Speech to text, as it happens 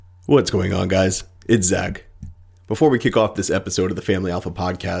What's going on, guys? It's Zach. Before we kick off this episode of the Family Alpha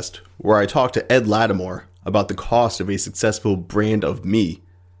podcast, where I talk to Ed Latimore about the cost of a successful brand of me,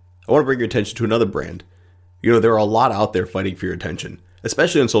 I want to bring your attention to another brand. You know, there are a lot out there fighting for your attention,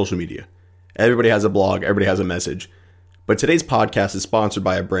 especially on social media. Everybody has a blog, everybody has a message. But today's podcast is sponsored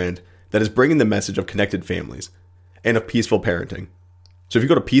by a brand that is bringing the message of connected families and of peaceful parenting. So if you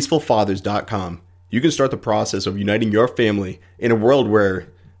go to peacefulfathers.com, you can start the process of uniting your family in a world where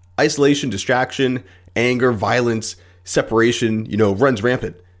isolation, distraction, anger, violence, separation, runs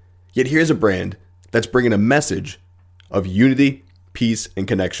rampant. Yet here's a brand that's bringing a message of unity, peace, and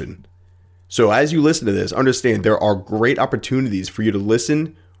connection. So as you listen to this, understand there are great opportunities for you to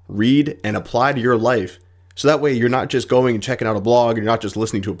listen, read, and apply to your life. So that way you're not just going and checking out a blog, and you're not just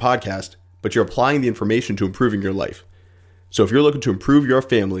listening to a podcast, but you're applying the information to improving your life. So if you're looking to improve your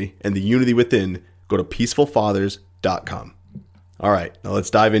family and the unity within, go to peacefulfathers.com. All right, now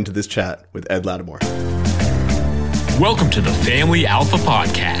let's dive into this chat with Ed Latimore. Welcome to the Family Alpha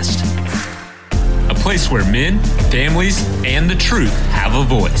Podcast, a place where men, families, and the truth have a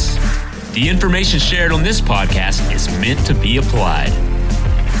voice. The information shared on this podcast is meant to be applied.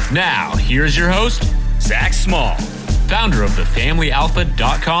 Now, here's your host, Zach Small, founder of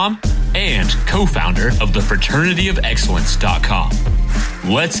thefamilyalpha.com and co-founder of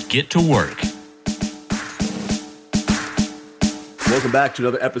thefraternityofexcellence.com. Let's get to work. Welcome back to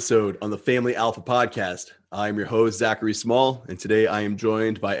another episode on the Family Alpha Podcast. I'm your host, Zachary Small, and today I am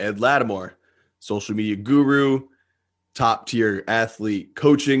joined by Ed Latimore, social media guru, top tier athlete,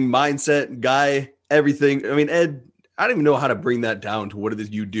 coaching, mindset guy, everything. I mean, Ed, I don't even know how to bring that down to what it is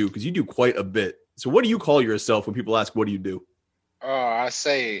you do, because you do quite a bit. So what do you call yourself when people ask, what do you do? Oh, I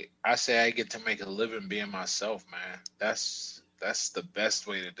say I get to make a living being myself, man. That's the best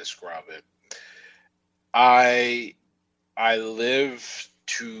way to describe it. I live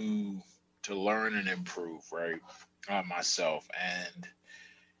to learn and improve, right? Myself,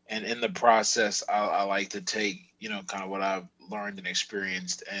 and in the process, I like to take kind of what I've learned and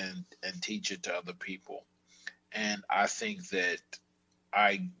experienced and teach it to other people. And I think that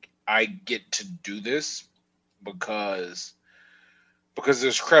I get to do this because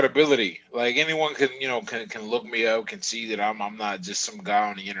there's credibility. Like anyone can look me up, can see that I'm not just some guy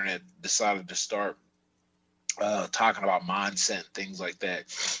on the internet decided to start talking about mindset and things like that.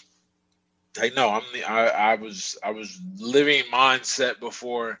 Like no, I was living mindset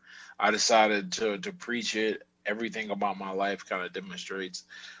before I decided to preach it. Everything about my life kind of demonstrates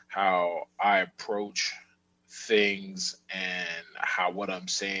how I approach things and how what I'm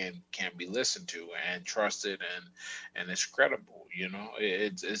saying can be listened to and trusted and it's credible.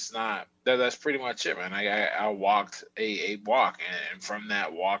 It's not that's pretty much it, man. I walked a walk, and from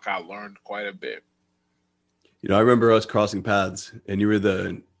that walk I learned quite a bit. I remember us crossing paths, and you were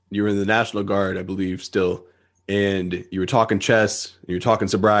in the National Guard, I believe, still, and you were talking chess, and you were talking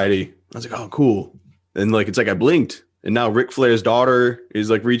sobriety. I was like, oh, cool. And it's like I blinked, and now Ric Flair's daughter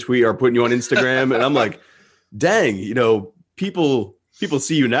is like retweet or putting you on Instagram, and I'm like, dang, people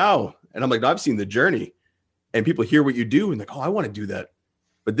see you now, and I'm like, no, I've seen the journey, and people hear what you do, and like, oh, I want to do that,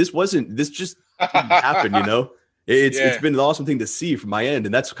 but this just didn't happen, It's been an awesome thing to see from my end,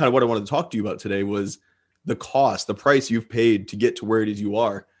 and that's kind of what I wanted to talk to you about today was the cost, the price you've paid to get to where it is you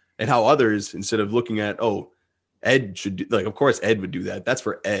are, and how others, instead of looking at, oh, Ed should do, of course Ed would do that. That's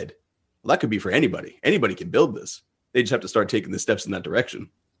for Ed. Well, that could be for anybody. Anybody can build this. They just have to start taking the steps in that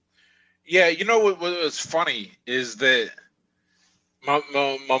direction. Yeah, what was funny is that my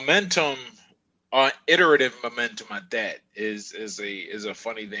momentum, iterative momentum at that is a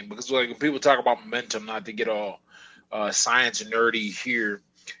funny thing, because when people talk about momentum, not to get all science and nerdy here,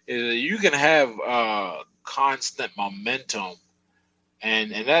 you can have constant momentum,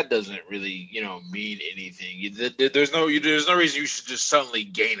 and that doesn't really mean anything. There's no reason you should just suddenly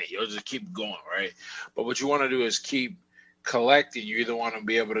gain it. You'll just keep going, right? But what you want to do is keep collecting. You either want to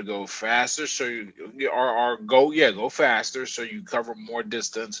be able to go faster, go faster so you cover more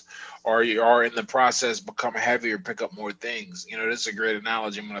distance, or you are in the process become heavier, pick up more things. This is a great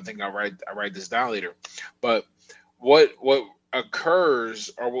analogy. I think I write this down later. But what occurs,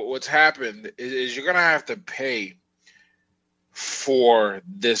 or what's happened is you're gonna have to pay for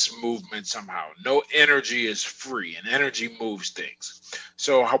this movement somehow. No energy is free, and energy moves things.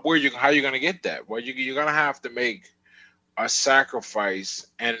 So how are you gonna get that? Well, you're gonna have to make a sacrifice,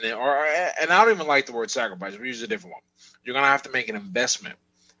 and I don't even like the word sacrifice. We use a different one. You're gonna have to make an investment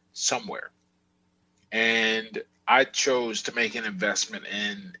somewhere, and I chose to make an investment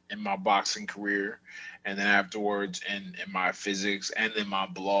in my boxing career, and then afterwards in my physics and in my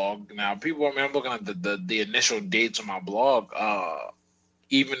blog. Now, I'm looking at the initial dates on my blog.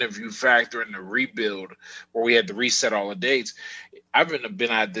 even if you factor in the rebuild where we had to reset all the dates, I've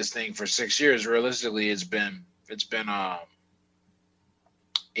been at this thing for 6 years. Realistically, it's been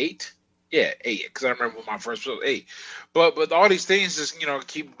 8. Yeah, 8. Because I remember when my first was 8. But all these things just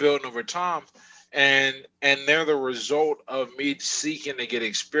keep building over time, and they're the result of me seeking to get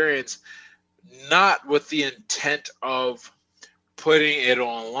experience, not with the intent of putting it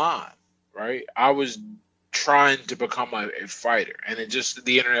online. Right? I was trying to become a fighter, and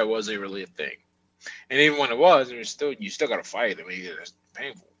the internet wasn't really a thing. And even when it was you still got to fight. I mean, it's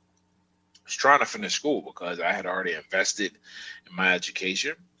painful. I was trying to finish school because I had already invested in my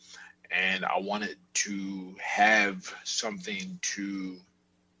education, and I wanted to have something to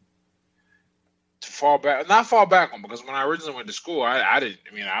not fall back on, because when I originally went to school, I didn't.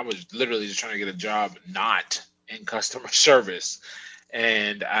 I mean, I was literally just trying to get a job not in customer service.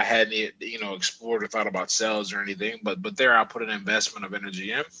 And I hadn't, explored or thought about sales or anything, but there I put an investment of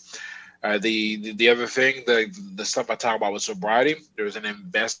energy in. The other thing, the stuff I talk about with sobriety, there was an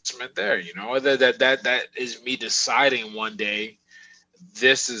investment there. That is me deciding one day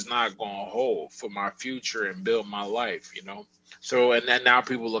this is not going to hold for my future and build my life. So and then now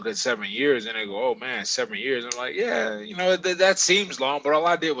people look at 7 years and they go, oh man, 7 years. I'm like, yeah, that seems long, but all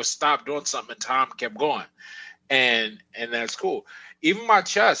I did was stop doing something and time kept going, and that's cool. Even my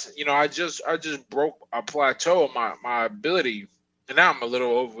chest, I just broke a plateau of my ability, and now I'm a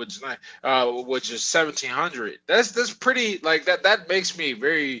little over, which is 1,700. That's pretty, like that. That makes me a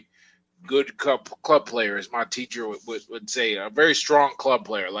very good club player, as my teacher would say, a very strong club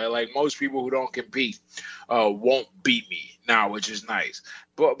player. Like most people who don't compete won't beat me now, which is nice.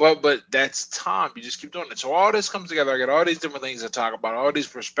 But that's time. You just keep doing it. So all this comes together. I got all these different things to talk about, all these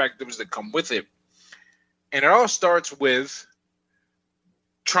perspectives that come with it, and it all starts with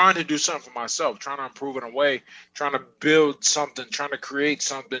trying to do something for myself, trying to improve in a way, trying to build something, trying to create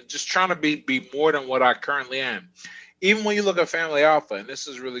something, just trying to be more than what I currently am. Even when you look at Family Alpha, and this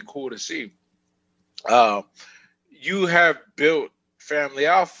is really cool to see, you have built Family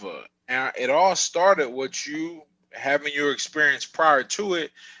Alpha, and it all started with you having your experience prior to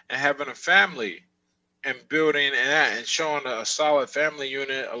it and having a family and building and showing a solid family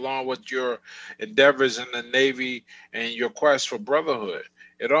unit along with your endeavors in the Navy and your quest for brotherhood.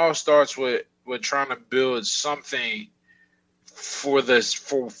 It all starts with trying to build something for this,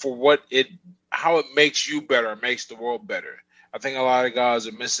 for how it makes you better, makes the world better. I think a lot of guys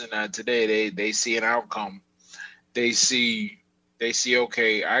are missing that today. They see an outcome. They see,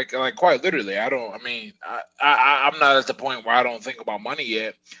 okay, I like, quite literally, I'm not at the point where I don't think about money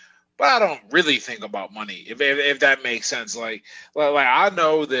yet, but I don't really think about money, if that makes sense. Like I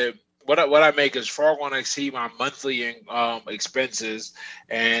know that what I make is far going to exceed my monthly expenses,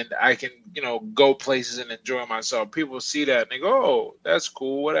 and I can go places and enjoy myself. People see that and they go, "Oh, that's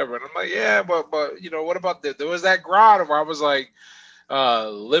cool, whatever." And I'm like, "Yeah, but what about there was that grind where I was like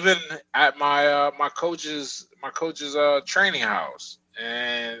living at my coach's training house,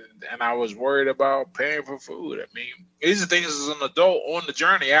 and I was worried about paying for food. I mean, these are things as an adult on the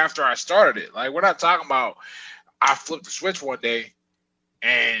journey after I started it. Like, we're not talking about I flipped the switch one day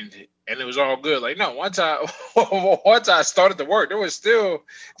and it was all good. Like, no, once I started to work, there was still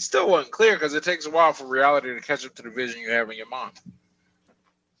wasn't clear, because it takes a while for reality to catch up to the vision you have in your mind.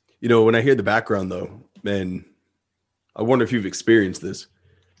 When I hear the background though, man, I wonder if you've experienced this.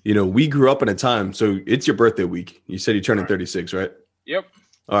 We grew up in a time, so it's your birthday week. You said you turned 36, right? Yep.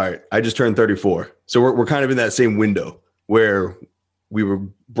 All right. I just turned 34. So we're kind of in that same window where we were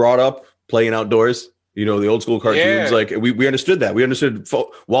brought up playing outdoors. The old school cartoons, like we understood that. We understood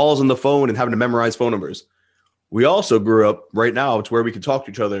walls on the phone and having to memorize phone numbers. We also grew up right now to where we could talk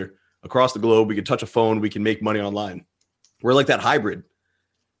to each other across the globe. We could touch a phone. We can make money online. We're like that hybrid.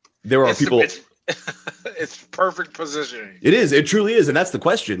 There are people. It's perfect positioning. It is. It truly is. And that's the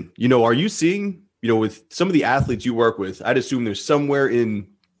question. Are you seeing, with some of the athletes you work with, I'd assume there's somewhere in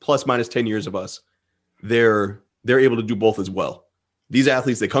plus minus 10 years of us, they're able to do both as well. These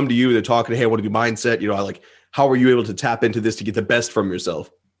athletes, they come to you, they're talking, hey, I want to do mindset. How are you able to tap into this to get the best from yourself?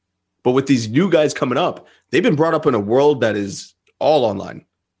 But with these new guys coming up, they've been brought up in a world that is all online.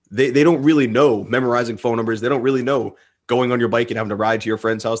 They don't really know memorizing phone numbers. They don't really know going on your bike and having to ride to your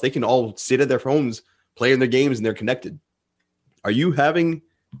friend's house. They can all sit at their homes, playing their games, and they're connected. Are you having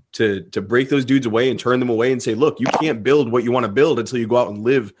to break those dudes away and turn them away and say, look, you can't build what you want to build until you go out and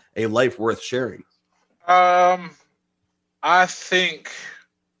live a life worth sharing? I think,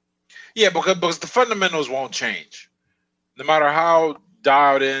 because the fundamentals won't change, no matter how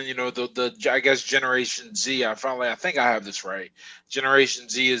dialed in. The I guess Generation Z. I think I have this right. Generation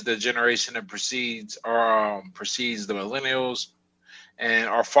Z is the generation that precedes the millennials, and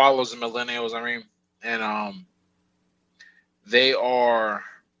or follows the millennials. I mean, and they are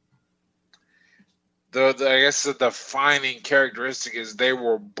the I guess the defining characteristic is they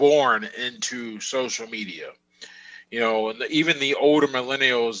were born into social media. And even the older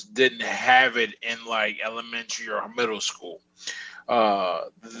millennials didn't have it in like elementary or middle school. But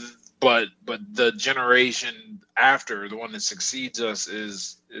the generation after, the one that succeeds us,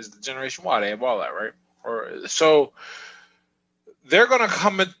 is the generation Y. They have all that, right? Or so they're gonna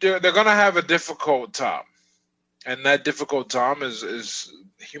they're gonna have a difficult time, and that difficult time is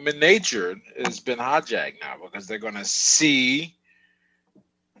human nature has been hijacked now because they're gonna see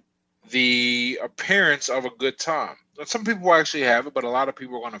the appearance of a good time. Some people actually have it, but a lot of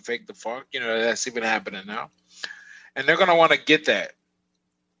people are going to fake the funk. That's even happening now. And they're going to want to get that.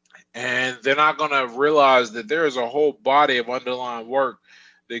 And they're not going to realize that there is a whole body of underlying work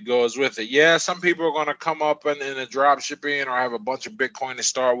that goes with it. Yeah, some people are going to come up in a drop shipping or have a bunch of Bitcoin to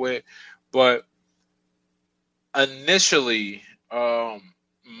start with. But initially,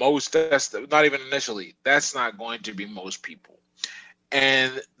 that's not even initially, that's not going to be most people.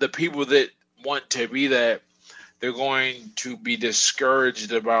 And the people that want to be that, they're going to be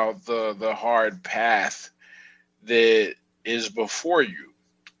discouraged about the hard path that is before you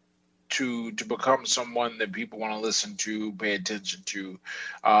to become someone that people want to listen to, pay attention to.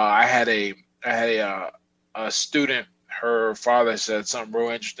 I had a student. Her father said something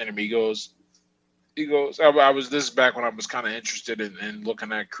real interesting to me. He goes. I was this back when I was kind of interested in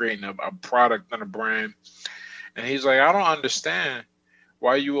looking at creating a product and a brand, and he's like, I don't understand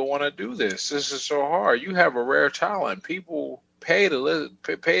why you would want to do this. This is so hard. You have a rare talent. People pay to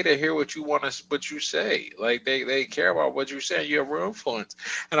hear what you say. Like they care about what you say. You have real influence.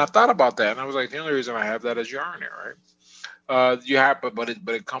 And I thought about that, and I was like, the only reason I have that is you earn it, right? You have, but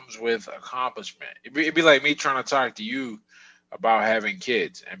it comes with accomplishment. It'd be like me trying to talk to you about having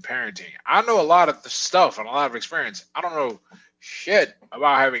kids and parenting. I know a lot of the stuff and a lot of experience. I don't know shit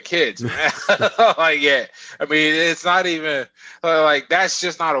about having kids, man. Like, yeah, I mean, it's not even like that's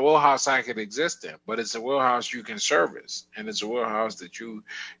just not a wheelhouse I could exist in, but it's a wheelhouse you can service, and it's a wheelhouse that you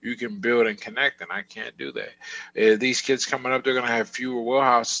can build and connect, and I can't do that. These kids coming up, they're going to have fewer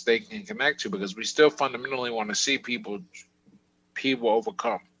wheelhouses they can connect to, because we still fundamentally want to see people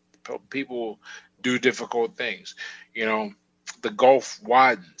overcome, people do difficult things. The gulf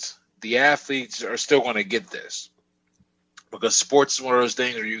widens. The athletes are still going to get this, because sports is one of those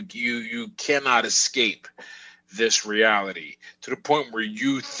things where you cannot escape this reality to the point where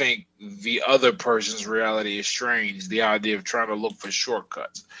you think the other person's reality is strange, the idea of trying to look for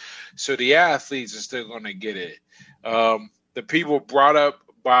shortcuts. So the athletes are still going to get it. The people brought up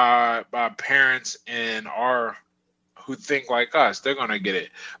by parents and who think like us, they're going to get it.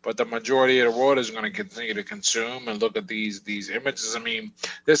 But the majority of the world is going to continue to consume and look at these images. I mean,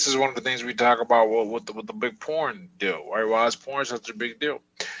 this is one of the things we talk about with the big porn deal, right? Why is porn such a big deal?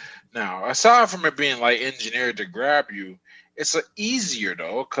 Now, aside from it being like engineered to grab you, it's easier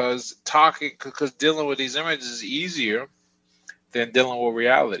though, because dealing with these images is easier than dealing with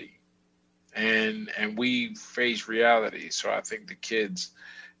reality. And we face reality. So I think the kids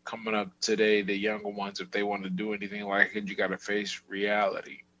coming up today, the younger ones, if they want to do anything like it, you got to face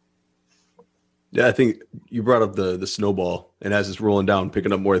reality. Yeah, I think you brought up the snowball, and as it's rolling down,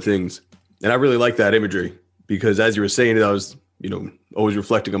 picking up more things. And I really like that imagery, because as you were saying it, I was, always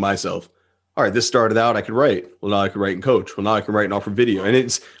reflecting on myself. All right, this started out, I could write. Well, now I can write and coach. Well, now I can write and offer video. And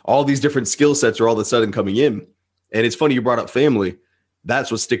it's all these different skill sets are all of a sudden coming in. And it's funny you brought up family.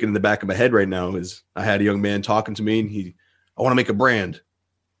 That's what's sticking in the back of my head right now is I had a young man talking to me, and I want to make a brand.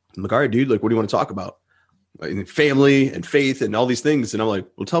 I'm like, all right, dude, like, what do you want to talk about? Like, family and faith and all these things. And I'm like,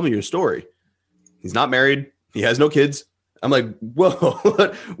 well, tell me your story. He's not married. He has no kids. I'm like, whoa,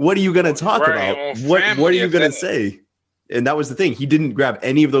 what are you going to talk about? What are you going to say? And that was the thing. He didn't grab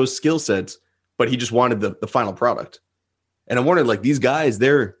any of those skill sets, but he just wanted the final product. And I'm wondering, like, these guys,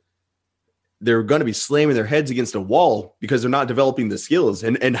 they're going to be slamming their heads against a wall because they're not developing the skills.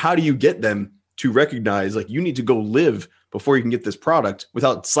 And how do you get them to recognize, like, you need to go live before you can get this product,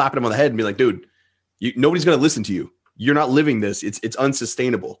 without slapping them on the head and be like, dude, nobody's going to listen to you. You're not living this. It's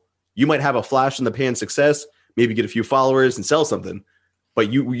unsustainable. You might have a flash in the pan success, maybe get a few followers and sell something, but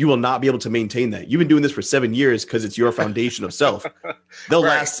you will not be able to maintain that. You've been doing this for 7 years because it's your foundation of self. They'll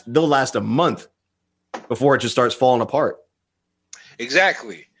last a month before it just starts falling apart.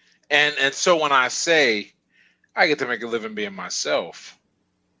 Exactly. And so when I say I get to make a living being myself,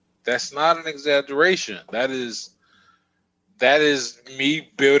 that's not an exaggeration. That is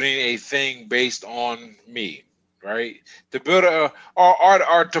me building a thing based on me, right? To build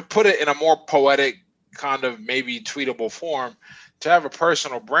or to put it in a more poetic kind of maybe tweetable form, to have a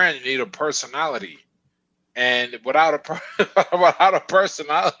personal brand, you need a personality. And without without a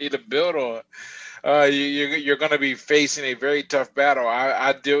personality to build on, you're going to be facing a very tough battle.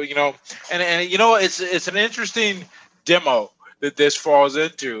 I do, and it's an interesting demo that this falls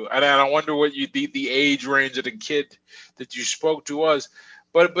into, and I wonder what the age range of the kid that you spoke to was,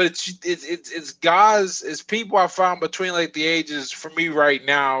 but it's guys, it's people I found between like the ages for me right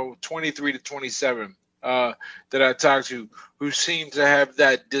now 23 to 27 that I talk to who seem to have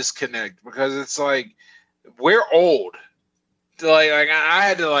that disconnect, because it's like we're old. Like I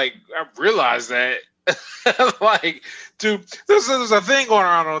had to I realized that there's a thing going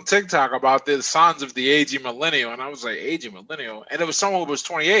around on TikTok about the signs of the aging millennial, and I was like, aging millennial, and it was someone who was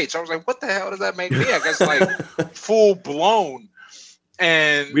 28. So I was like, what the hell does that make me? I guess full blown.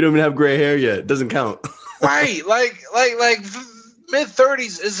 And we don't even have gray hair yet. It doesn't count. Right. Like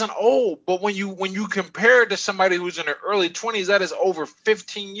mid-30s isn't old, but when you compare it to somebody who's in their early 20s, that is over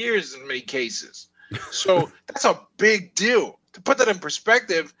 15 years in many cases. So that's a big deal. To put that in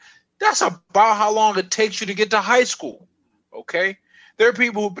perspective, that's about how long it takes you to get to high school. Okay? There are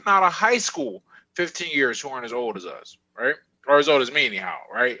people who've been out of high school 15 years who aren't as old as us, right? Or as old as me anyhow,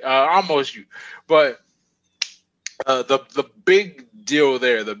 right? Almost you. But the big deal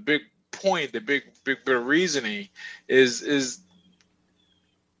there, the big point, the big bit of reasoning is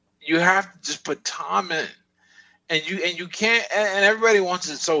you have to just put time in. And you can't, and everybody wants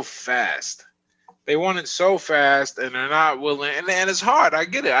it so fast. They want it so fast, and they're not willing. And it's hard. I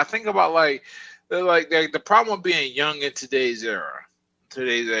get it. I think about the problem with being young in today's era,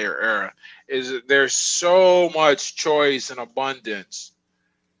 is that there's so much choice and abundance,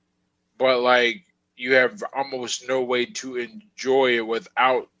 but you have almost no way to enjoy it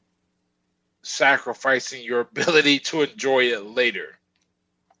without sacrificing your ability to enjoy it later.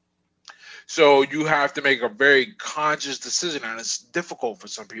 So you have to make a very conscious decision, and it's difficult for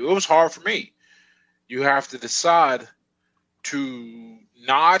some people. It was hard for me. You have to decide to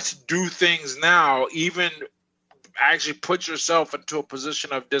not do things now, even actually put yourself into a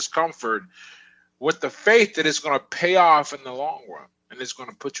position of discomfort with the faith that it's going to pay off in the long run, and it's going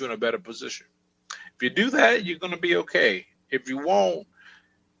to put you in a better position. If you do that, you're going to be okay. If you won't,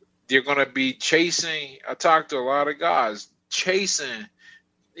 you're going to be chasing. I talk to a lot of guys chasing,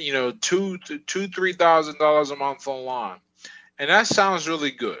 $2,000-$3,000 a month online, and that sounds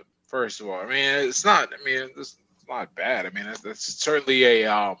really good. First of all, it's not bad. That's certainly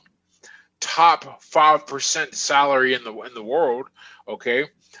a top 5% salary in the world. Okay.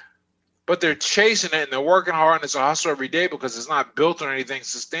 But they're chasing it and they're working hard, and it's a hustle every day because it's not built on anything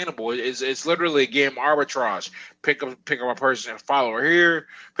sustainable. It's literally a game arbitrage. Pick up a person and follower here,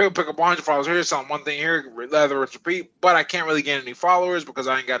 pick up 100 followers here, sell one thing here, leather repeat. But I can't really get any followers because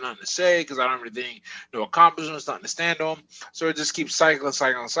I ain't got nothing to say, because I don't really think no accomplishments, nothing to stand on. So it just keeps cycling.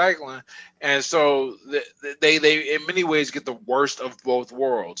 And so they in many ways get the worst of both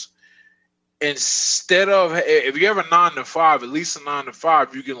worlds. Instead of, if you have a 9 to 5, at least a 9 to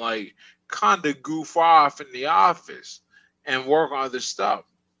 5, you can kind of goof off in the office and work on other stuff.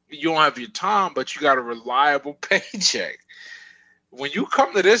 You don't have your time, but you got a reliable paycheck. When you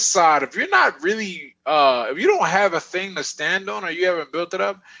come to this side, if you're not really, if you don't have a thing to stand on, or you haven't built it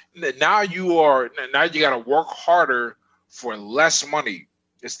up, now you got to work harder for less money.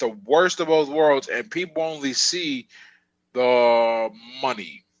 It's the worst of both worlds, and people only see the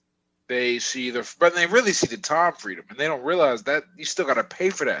money. They see but they really see the time freedom, and they don't realize that you still got to pay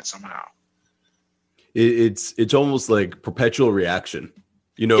for that somehow. It's almost like perpetual reaction.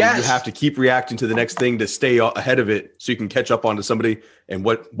 Yes. You have to keep reacting to the next thing to stay ahead of it, so you can catch up onto somebody. And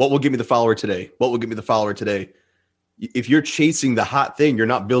what will give me the follower today? What will give me the follower today? If you're chasing the hot thing, you're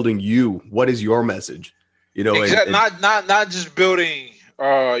not building you. What is your message? Exactly. Not just building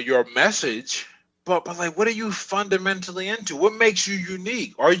your message. But what are you fundamentally into? What makes you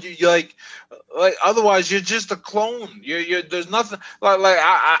unique? Are you like otherwise you're just a clone. You're there's nothing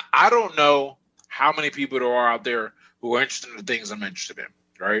I don't know how many people there are out there who are interested in the things I'm interested in,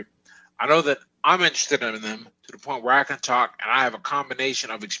 right? I know that I'm interested in them to the point where I can talk, and I have a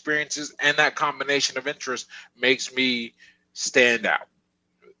combination of experiences, and that combination of interest makes me stand out.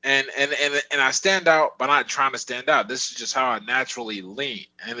 And I stand out by not trying to stand out. This is just how I naturally lean.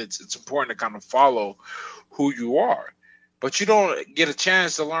 And it's important to kind of follow who you are. But you don't get a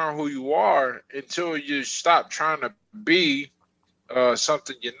chance to learn who you are until you stop trying to be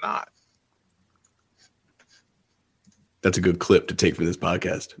something you're not. That's a good clip to take from this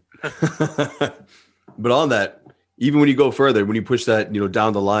podcast. But on that, even when you go further, when you push that,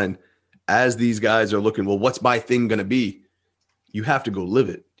 down the line, as these guys are looking, well, what's my thing going to be? You have to go live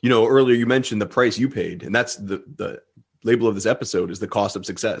it. Earlier you mentioned the price you paid, and that's the label of this episode is the cost of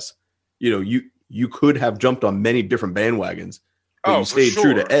success. You could have jumped on many different bandwagons, but you stayed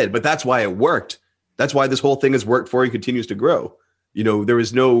true to Ed. But that's why it worked. That's why this whole thing has worked for you, continues to grow. It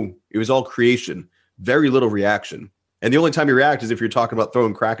was all creation, very little reaction. And the only time you react is if you're talking about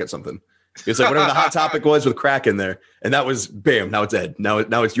throwing crack at something. It's like whatever the hot topic was with crack in there. And that was, bam, now it's Ed. Now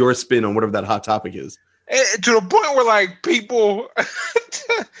it's your spin on whatever that hot topic is. And to the point where, like, people,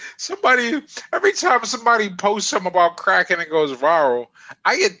 every time somebody posts something about crack and it goes viral,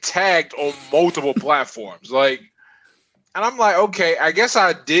 I get tagged on multiple platforms. Like, and I'm like, okay, I guess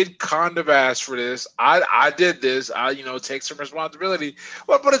I did kind of ask for this. I did this. I take some responsibility.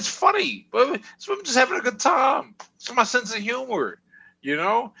 But it's funny. But I'm just having a good time. It's my sense of humor.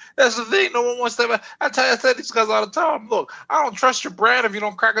 That's the thing. No one wants to. I tell these guys all the time. Look, I don't trust your brand if you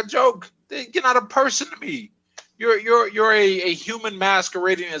don't crack a joke. You're not a person to me. You're a human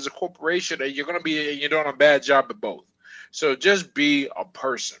masquerading as a corporation, and you're doing a bad job at both. So just be a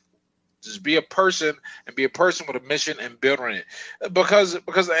person. Just be a person, and be a person with a mission and build on it. Because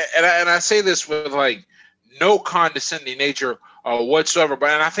I say this with like no condescending nature whatsoever. But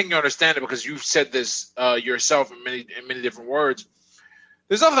I think you understand it because you've said this yourself in many different words.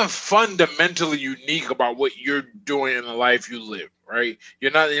 There's nothing fundamentally unique about what you're doing in the life you live, right?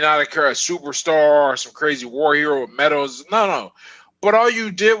 You're not a superstar or some crazy war hero with medals. No. But all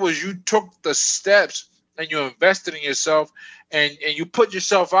you did was you took the steps and you invested in yourself and you put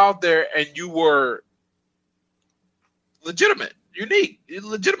yourself out there and you were legitimate, unique,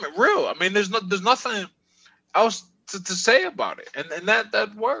 legitimate, real. I mean, there's nothing else to say about it. And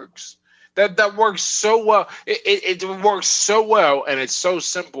that works. That works so well. It works so well, and it's so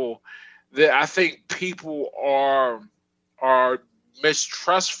simple that I think people are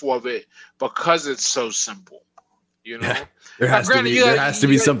mistrustful of it because it's so simple. There has to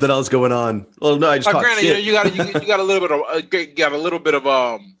be something else going on. Well, no, I just talk shit. You got a little bit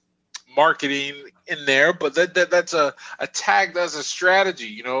of marketing in there, but that's a tag. That's a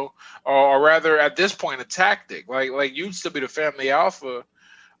strategy, or rather, at this point, a tactic. Like you'd still be the family alpha.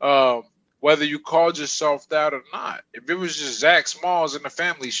 Whether you called yourself that or not. If it was just Zach Smalls in the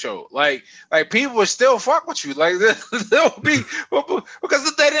Family Show, like people would still fuck with you. Like they'll be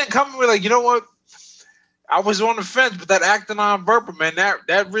because they didn't come and be like, you know what? I was on the fence, but that acting on verbal, man,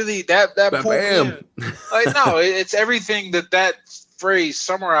 that really pulled me in. Like no, it's everything that phrase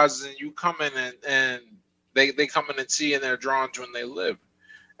summarizes, and you come in and they come in and see, and they're drawn to, and they live.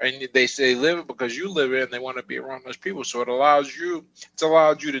 And they say live it because you live it and they want to be around those people. So it's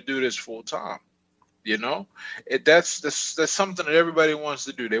allowed you to do this full time. That's something that everybody wants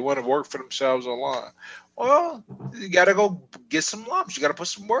to do. They want to work for themselves online. Well, you got to go get some lumps. You got to put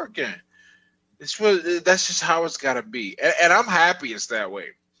some work in. That's just how it's got to be. And I'm happy it's that way.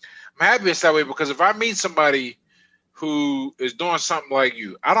 I'm happy it's that way because if I meet somebody who is doing something like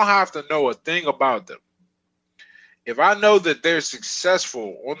you, I don't have to know a thing about them. If I know that they're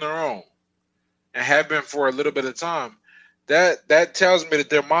successful on their own and have been for a little bit of time, that tells me that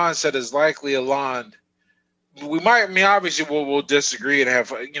their mindset is likely aligned. Obviously we'll disagree and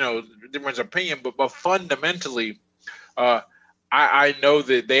have different opinion, but fundamentally, I know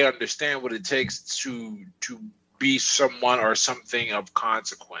that they understand what it takes to be someone or something of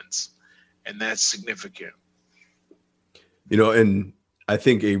consequence, and that's significant. And I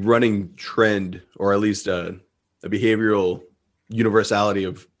think a running trend, or at least a behavioral universality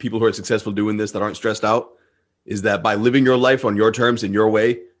of people who are successful doing this that aren't stressed out, is that by living your life on your terms in your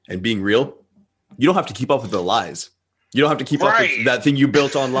way and being real, you don't have to keep up with the lies. You don't have to keep up with that thing you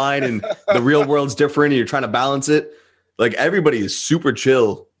built online and the real world's different and you're trying to balance it. Like everybody is super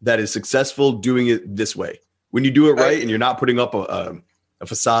chill that is successful doing it this way. When you do it right and you're not putting up a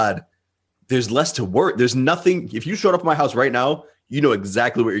facade, there's less to work. There's nothing. If you showed up at my house right now, you know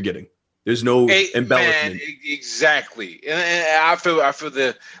exactly what you're getting. There's no embellishment. Man, exactly. And I feel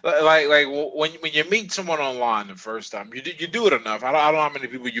the like when you meet someone online the first time, you do it enough. I don't know how many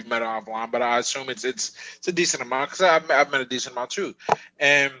people you've met offline, but I assume it's a decent amount because I've met a decent amount too.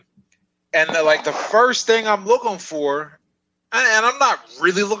 And like the first thing I'm looking for, and I'm not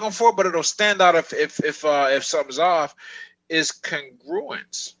really looking for, but it'll stand out if something's off, is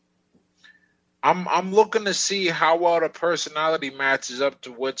congruence. I'm looking to see how well the personality matches up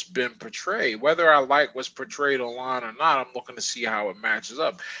to what's been portrayed. Whether I like what's portrayed online or not, I'm looking to see how it matches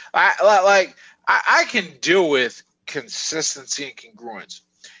up. I can deal with consistency and congruence,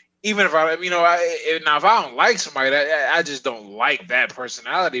 even if if I don't like somebody, I just don't like that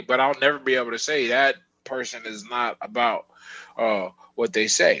personality. But I'll never be able to say that person is not about what they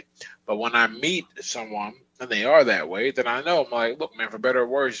say. But when I meet someone and they are that way, then I know. I'm like, look, man, for better or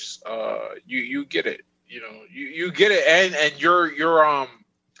worse, you get it. you get it, and your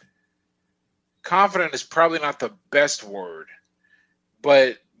confident is probably not the best word,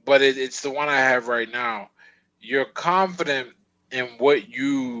 but it's the one I have right now. You're confident in what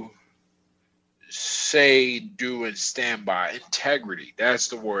you say, do, and stand by. Integrity, that's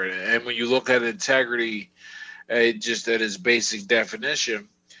the word. And when you look at integrity, just at its basic definition,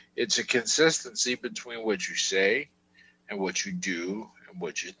 it's a consistency between what you say and what you do and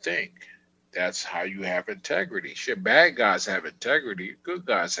what you think. That's how you have integrity. Shit, bad guys have integrity. Good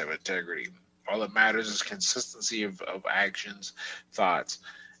guys have integrity. All that matters is consistency of actions, thoughts,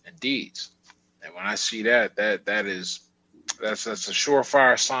 and deeds. And when I see that's a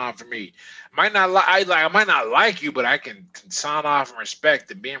surefire sign for me. I might not like you, but I can sign off and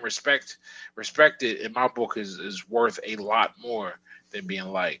respect. And being respected in my book is worth a lot more than being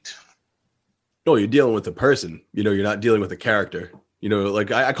liked. No, you're dealing with a person. You're not dealing with a character.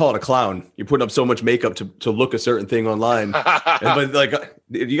 Like I call it a clown. You're putting up so much makeup to look a certain thing online, but like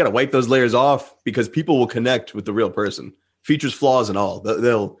you got to wipe those layers off because people will connect with the real person, features, flaws, and all.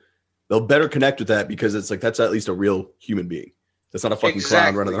 They'll better connect with that because it's like that's at least a real human being. That's not a fucking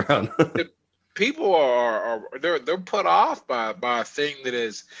clown running around. People are they're put off by a thing that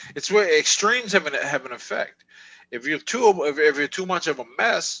it's where extremes have an effect. If you're too much of a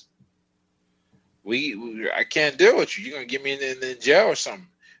mess, I can't deal with you. You're gonna get me in jail or something.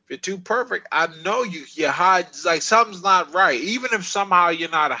 If you're too perfect, I know you hide, like something's not right. Even if somehow you're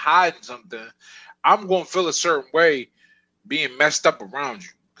not hiding something, I'm gonna feel a certain way being messed up around you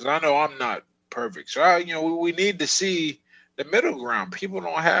because I know I'm not perfect. So we need to see the middle ground. People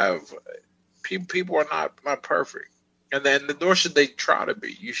don't have. People are not perfect, and then nor should they try to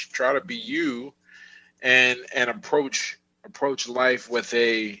be. You should try to be you, and approach life with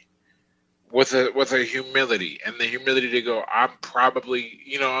a humility, and the humility to go, I'm probably,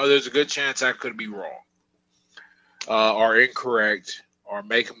 there's a good chance I could be wrong, or incorrect, or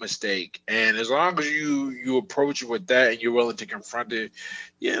make a mistake. And as long as you approach it with that, and you're willing to confront it,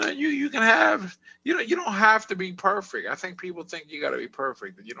 you can have, you don't have to be perfect. I think people think you got to be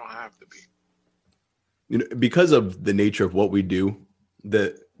perfect, but you don't have to be. Because of the nature of what we do,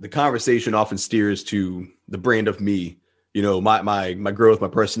 the conversation often steers to the brand of me. My growth, my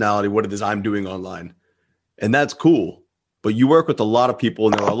personality, what it is I'm doing online. And that's cool. But you work with a lot of people,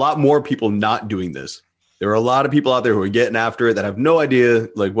 and there are a lot more people not doing this. There are a lot of people out there who are getting after it that have no idea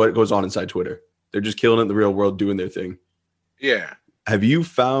like what goes on inside Twitter. They're just killing it in the real world, doing their thing. Yeah. Have you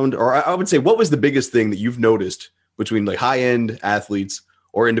found, or I would say, what was the biggest thing that you've noticed between like high-end athletes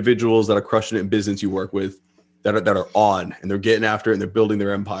or individuals that are crushing it in business you work with that are on and they're getting after it and they're building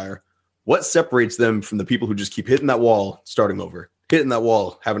their empire? What separates them from the people who just keep hitting that wall, starting over, hitting that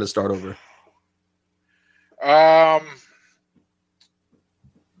wall, having to start over?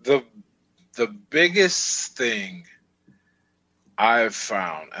 The biggest thing I've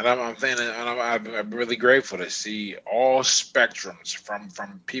found, and I'm thinking, and I'm really grateful to see all spectrums from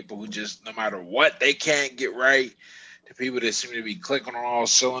people who just, no matter what they can't get right, to people that seem to be clicking on all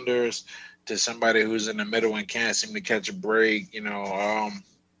cylinders, to somebody who's in the middle and can't seem to catch a break.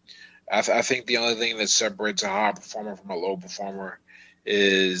 I think the only thing that separates a high performer from a low performer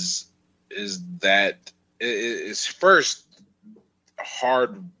is that it's first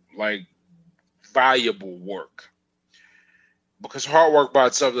hard, like valuable work, because hard work by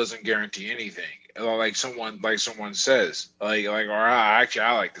itself doesn't guarantee anything. Like someone says, or I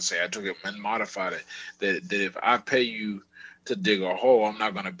like to say, I took it and modified it, that if I pay you to dig a hole, I'm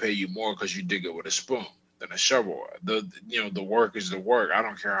not going to pay you more because you dig it with a spoon than a shovel. The work is the work. I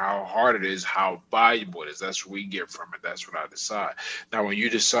don't care how hard it is, how valuable it is. That's what we get from it. That's what I decide. Now, when you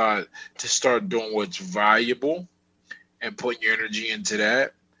decide to start doing what's valuable and putting your energy into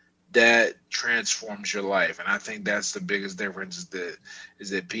that transforms your life. And I think that's the biggest difference, is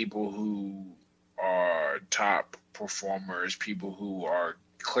that people who are top performers, people who are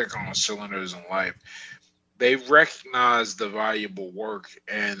clicking on cylinders in life, they recognize the valuable work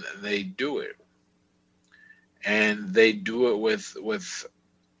and they do it. And they do it with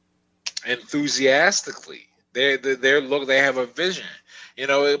enthusiastically. They have a vision,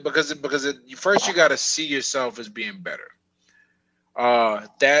 because first you got to see yourself as being better.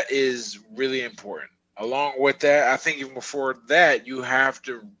 That is really important. Along with that, I think even before that, you have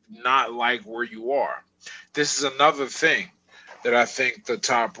to not like where you are. This is another thing that I think the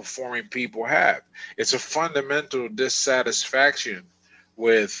top performing people have. It's a fundamental dissatisfaction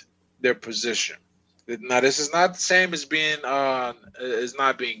with their position. Now, this is not the same as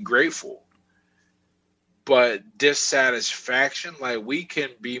not being grateful, but dissatisfaction. Like, we can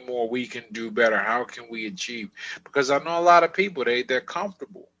be more, we can do better. How can we achieve? Because I know a lot of people, they're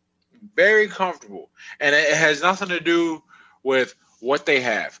comfortable. very comfortable, and it has nothing to do with what they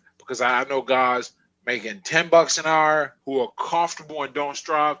have, because I know guys making $10 an hour who are comfortable and don't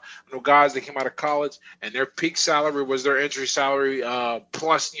strive. I know guys that came out of college and their peak salary was their entry salary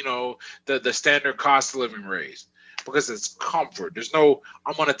plus, the standard cost of living raise, because it's comfort. There's no,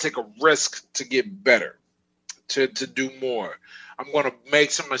 I'm going to take a risk to get better, to do more. I'm going to make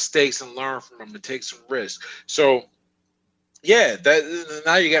some mistakes and learn from them and take some risks. So, yeah, that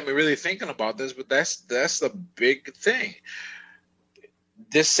now you got me really thinking about this, but that's the big thing.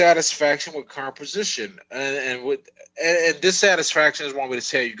 Dissatisfaction with current position, and dissatisfaction is one way to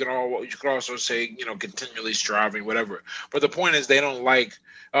say it. You could also say continually striving, whatever. But the point is, they don't like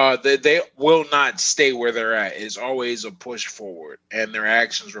they will not stay where they're at. It's always a push forward, and their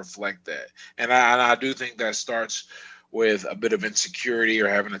actions reflect that. And I do think that starts with a bit of insecurity or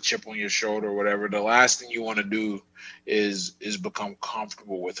having a chip on your shoulder or whatever. The last thing you want to do is become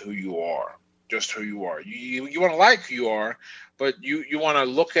comfortable with who you are, just who you are. You want to like who you are, but you want to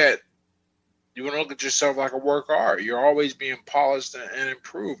look at yourself like a work of art. You're always being polished and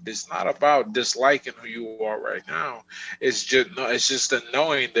improved. It's not about disliking who you are right now. It's just the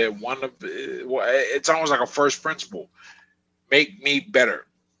knowing that it's almost like a first principle. Make me better.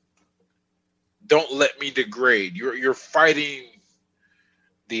 Don't let me degrade. You're fighting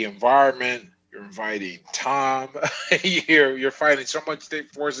the environment. You're inviting time. You're fighting so much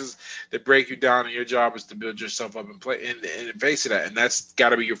forces that break you down, and your job is to build yourself up and play and face that. And that's got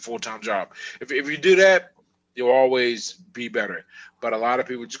to be your full-time job. If you do that, you'll always be better. But a lot of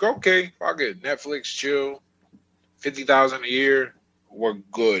people just go, okay, fuck it, Netflix, chill, $50,000 a year, we're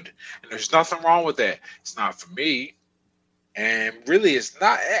good. And there's nothing wrong with that. It's not for me. And really, it's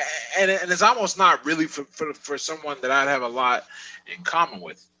not, and it's almost not really for someone that I'd have a lot in common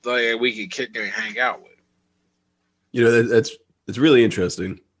with, like we could kick and hang out with. That's really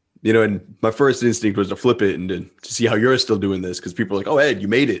interesting. And my first instinct was to flip it and to see how you're still doing this, because people are like, "Oh, Ed, you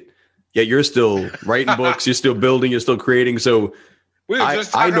made it. Yeah, you're still writing books, you're still building, you're still creating." So we were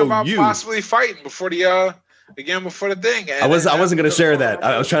just talking about possibly fighting before the thing. And I wasn't going to share that.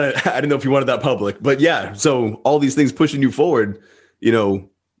 I didn't know if you wanted that public, but yeah. So all these things pushing you forward,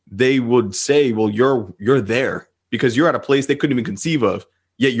 they would say, well, you're there because you're at a place they couldn't even conceive of,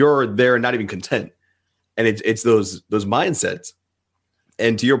 yet you're there and not even content. And it's those mindsets.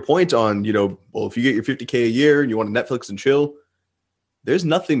 And to your point on, well, if you get your $50K a year and you want to Netflix and chill, there's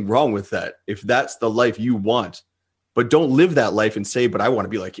nothing wrong with that if that's the life you want. But don't live that life and say, but I want to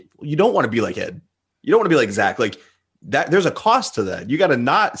be like, you don't want to be like Ed. You don't want to be like Zach. Like that, there's a cost to that. You got to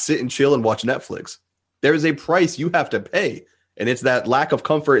not sit and chill and watch Netflix. There is a price you have to pay. And it's that lack of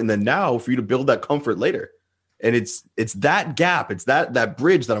comfort in the now for you to build that comfort later. And it's that gap. It's that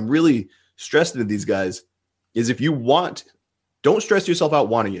bridge that I'm really stressing to these guys is if you want, don't stress yourself out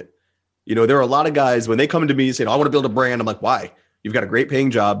wanting it. There are a lot of guys when they come to me saying, I want to build a brand. I'm like, why? You've got a great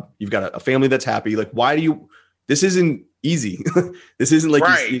paying job. You've got a family that's happy. Like, why do you, this isn't easy. This isn't like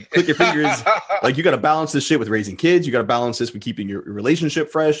right. you click your fingers. Like you got to balance this shit with raising kids. You got to balance this with keeping your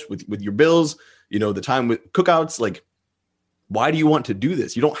relationship fresh with your bills, the time with cookouts. Like, why do you want to do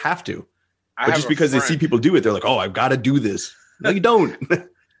this? You don't have to. But just because they see people do it, they're like, oh, I've got to do this. No, you don't.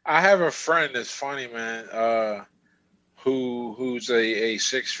 I have a friend that's funny, man, who's a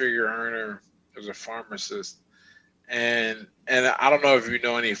six-figure earner as a pharmacist. And I don't know if you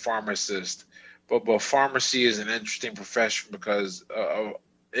know any pharmacists, but pharmacy is an interesting profession because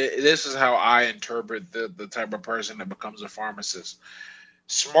this is how I interpret the type of person that becomes a pharmacist.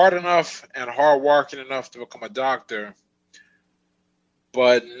 Smart enough and hardworking enough to become a doctor,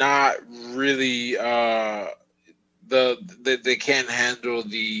 but not really they can't handle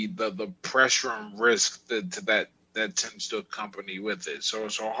the pressure and risk that tends to accompany with it. So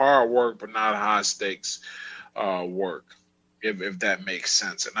hard work, but not high stakes work, if that makes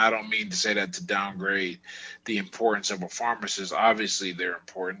sense. And I don't mean to say that to downgrade the importance of a pharmacist. Obviously, they're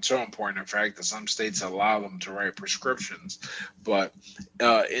important. So important, in fact, that some states allow them to write prescriptions. But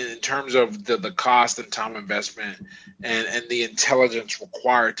in terms of the cost and time investment and the intelligence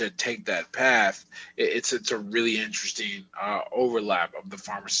required to take that path, it's a really interesting overlap of the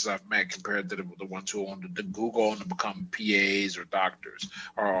pharmacists I've met compared to the ones who own the Google and to become PAs or doctors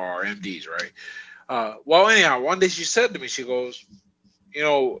or MDs, right? Well, anyhow, one day she said to me, she goes,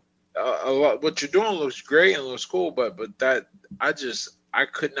 a lot, what you're doing looks great and looks cool, but that I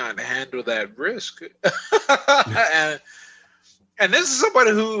could not handle that risk. and this is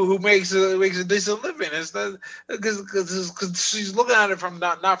somebody who makes a decent living. It's not because she's looking at it from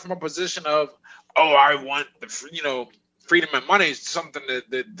not from a position of, oh, I want the freedom and money is something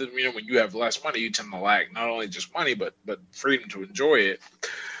that when you have less money, you tend to lack not only just money but freedom to enjoy it.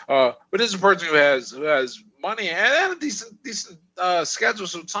 But this is a person who has money and a decent schedule,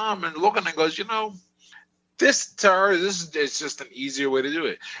 some time, and looking and goes, this to her, this is just an easier way to do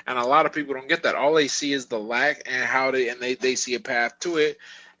it. And a lot of people don't get that. All they see is the lack and how they see a path to it.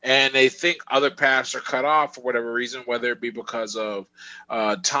 And they think other paths are cut off for whatever reason, whether it be because of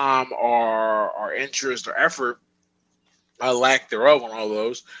time or interest or effort, a lack thereof on all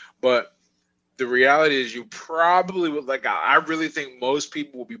those. But the reality is you probably would, I really think most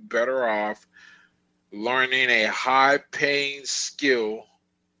people will be better off learning a high-paying skill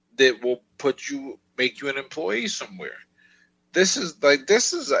that will make you an employee somewhere. This is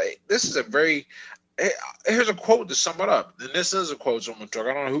a very, here's a quote to sum it up. And this is a quote someone took.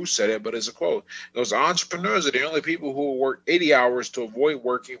 I don't know who said it, but it's a quote. Those entrepreneurs are the only people who will work 80 hours to avoid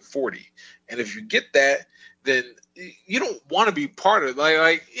working 40. And if you get that, then you don't want to be part of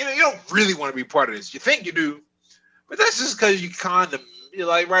it. You don't really want to be part of this. You think you do, but that's just because you kind of,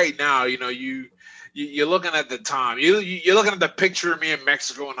 right now, you're looking at the time. You're looking at the picture of me in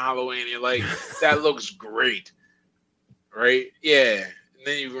Mexico on Halloween. And you're like, that looks great, right? Yeah. And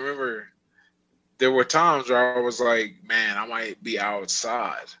then you remember there were times where I was like, man, I might be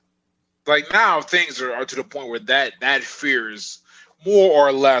outside. Like now things are to the point where that fear is more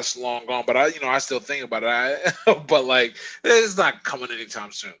or less long gone. But I still think about it. But it's not coming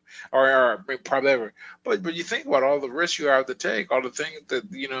anytime soon, or probably ever. But you think about all the risks you have to take, all the things that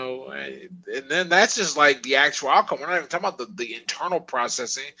and then that's just like the actual outcome. We're not even talking about the internal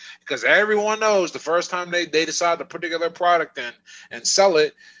processing, because everyone knows the first time they decide to put together a product and sell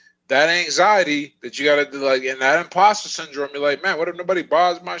it, that anxiety that you got to do, and that imposter syndrome. You're like, man, what if nobody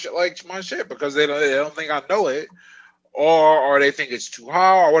buys my shit because they don't think I know it. Or they think it's too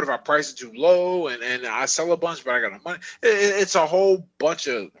high, or what if I price it too low and I sell a bunch, but I got no money. It's a whole bunch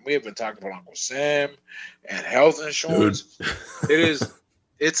of. We have been talking about Uncle Sam and health insurance. Dude.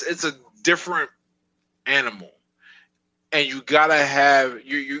 It's a different animal, and you gotta have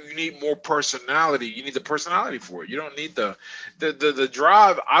you need more personality. You need the personality for it. You don't need the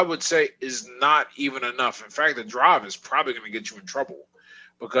drive. I would say is not even enough. In fact, the drive is probably going to get you in trouble.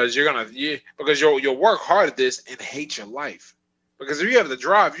 Because you'll work hard at this and hate your life. Because if you have the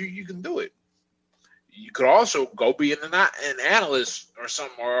drive, you can do it. You could also go be an analyst or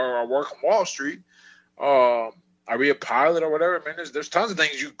something, or work on Wall Street, or be a pilot or whatever. Man, there's tons of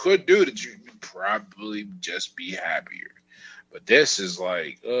things you could do that you would probably just be happier. But this is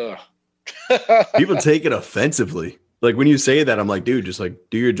like, ugh. People take it offensively. Like when you say that, I'm like, dude, just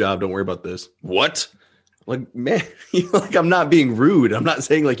do your job. Don't worry about this. What? Like, man, I'm not being rude. I'm not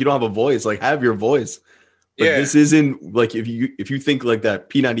saying you don't have a voice. Have your voice. But this isn't if you think that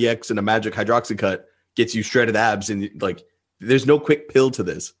P90X and a magic hydroxy cut gets you shredded abs, and there's no quick pill to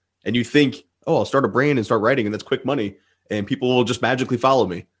this. And you think, oh, I'll start a brand and start writing, and that's quick money, and people will just magically follow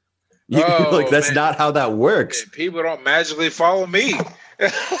me. That's not how that works. People don't magically follow me.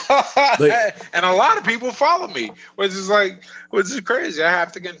 And a lot of people follow me, which is crazy. I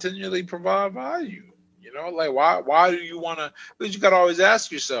have to continually provide value. Why do you want to? Because you got to always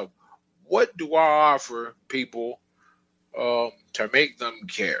ask yourself, what do I offer people to make them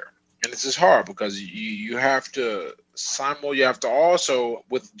care? And this is hard because you have to you have to also,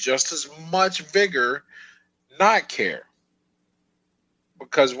 with just as much vigor, not care.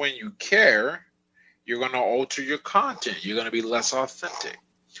 Because when you care, you're going to alter your content. You're going to be less authentic.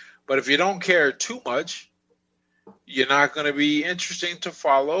 But if you don't care too much, you're not going to be interesting to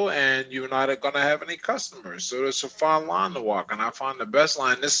follow, and you're not going to have any customers. So it's a fine line to walk, and I find the best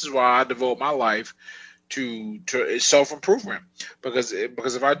line. This is why I devote my life to self-improvement, because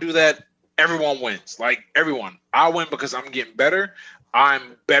if I do that, everyone wins. Everyone, I win because I'm getting better.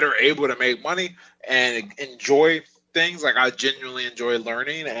 I'm better able to make money and enjoy things. I genuinely enjoy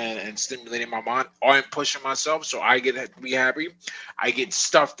learning and stimulating my mind. I'm pushing myself, so I get to be happy. I get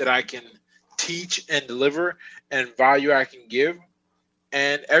stuff that I can teach and deliver and value I can give,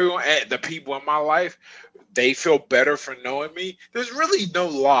 and everyone, the people in my life, they feel better for knowing me. There's really no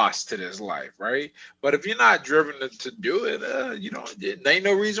loss to this life, right? But if you're not driven to do it, there ain't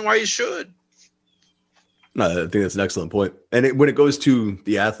no reason why you should. No, I think that's an excellent point. And when it goes to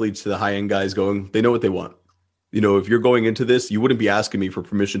the athletes, to the high end guys they know what they want. If you're going into this, you wouldn't be asking me for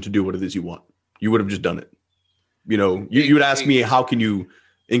permission to do what it is you want. You would have just done it. You would ask me, how can you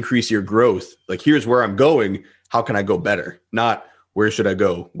increase your growth? Here's where I'm going. How can I go better? Not where should I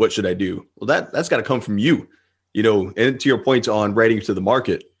go? What should I do? Well, that's got to come from you, and to your point on writing to the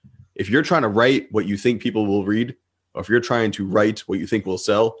market, if you're trying to write what you think people will read, or if you're trying to write what you think will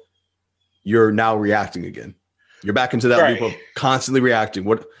sell, you're now reacting again. You're back into that loop of constantly reacting.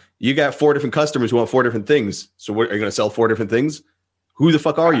 What you got 4 different customers who want 4 different things. So what, are you going to sell 4 different things? Who the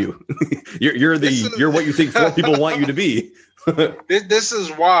fuck are you? you're what you think 4 people want you to be. This is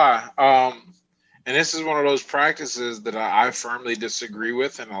why, and this is one of those practices that I firmly disagree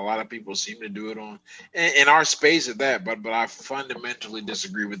with, and a lot of people seem to do it in our space at that. But I fundamentally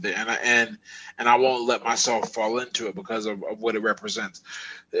disagree with it, and I won't let myself fall into it because of what it represents.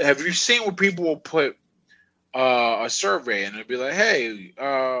 Have you seen where people will put a survey and it'll be like, "Hey,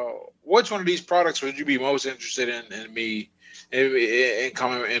 which one of these products would you be most interested in me in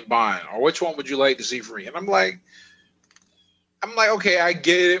coming and buying, or which one would you like to see free?" And I'm like, okay, I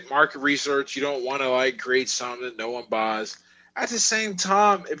get it. Market research. You don't want to like create something that no one buys. At the same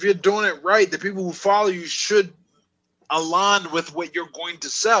time, if you're doing it right, the people who follow you should align with what you're going to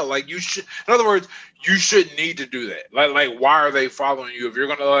sell. Like you should, in other words, you shouldn't need to do that. Like why are they following you? If you're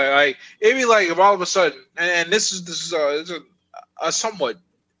gonna like it'd be like if all of a sudden, and this is a somewhat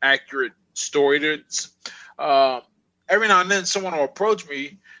accurate story. That's every now and then someone will approach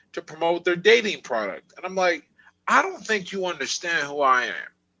me to promote their dating product, and I'm like, I don't think you understand who I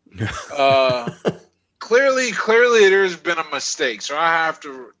am. Clearly, there's been a mistake. So I have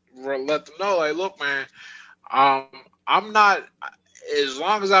to let them know, like, look, man, I'm not, as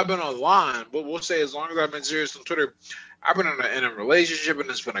long as I've been online, but we'll say as long as I've been serious on Twitter, I've been in a relationship and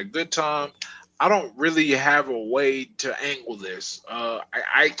it's been a good time. I don't really have a way to angle this.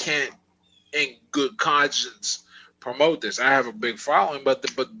 I can't, in good conscience, promote this. I have a big following, but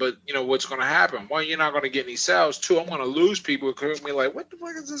you know what's going to happen? One, you're not going to get any sales. Two, I'm going to lose people because be like, what the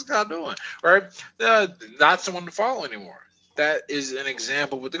fuck is this guy doing? Right? Not someone to follow anymore. That is an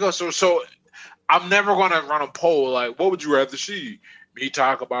example of what to go. So I'm never going to run a poll like, what would you rather see me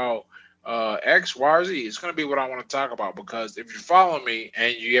talk about? X, Y, or Z. It's going to be what I want to talk about, because if you follow me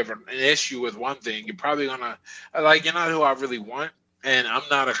and you have an issue with one thing, you're probably going to like, you're not who I really want. And I'm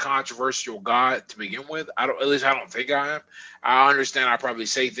not a controversial guy to begin with. At least I don't think I am. I understand I probably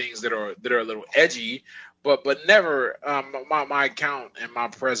say things that are a little edgy, but never my account and my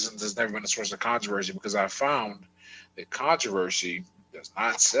presence has never been a source of controversy, because I found that controversy does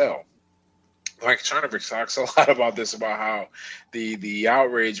not sell. Mike Chernovic talks a lot about this, about how the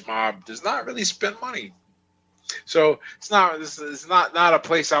outrage mob does not really spend money. So it's not a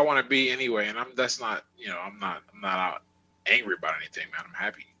place I want to be anyway. And I'm not out angry about anything, man. I'm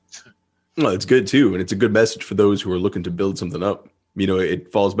happy. Well, it's good too, and it's a good message for those who are looking to build something up. You know,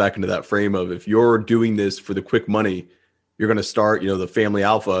 it falls back into that frame of, if you're doing this for the quick money, you're going to start, the family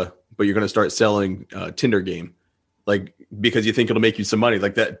alpha, but you're going to start selling Tinder game, like, because you think it'll make you some money.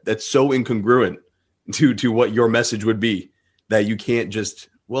 Like that's so incongruent to what your message would be, that you can't just,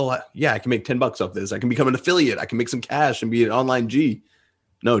 I can make $10 off this. I can become an affiliate. I can make some cash and be an online G.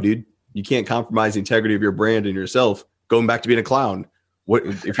 No, dude, you can't compromise the integrity of your brand and yourself. Going back to being a clown. What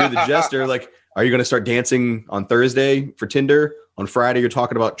if you're the jester? Like, are you going to start dancing on Thursday for Tinder? On Friday, you're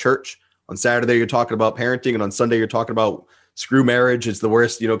talking about church. On Saturday, you're talking about parenting, and on Sunday, you're talking about screw marriage. It's the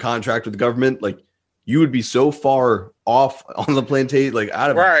worst, contract with the government. Like, you would be so far off on the plantation, like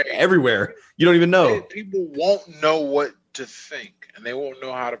out of everywhere. You don't even know. People won't know what to think, and they won't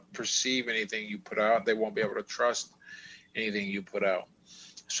know how to perceive anything you put out. They won't be able to trust anything you put out.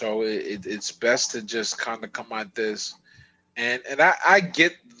 So it's best to just kind of come at this. And I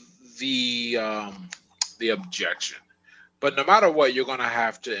get the objection, but no matter what, you're gonna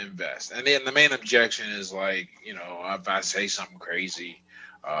have to invest. And then the main objection is like, if I say something crazy,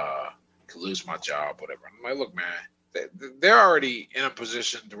 could lose my job, whatever. I'm like, look, man, they're already in a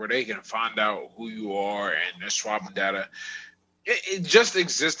position to where they can find out who you are, and they're swapping data. It just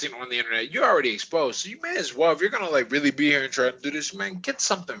existing on the internet, you're already exposed. So you may as well, if you're gonna like really be here and try to do this, man, get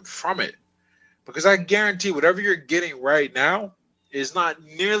something from it. Because I guarantee whatever you're getting right now is not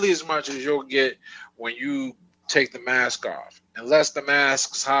nearly as much as you'll get when you take the mask off. Unless the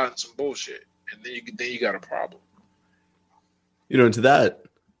mask's hiding some bullshit. And then you got a problem. To that,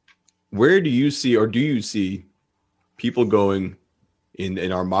 where do you see people going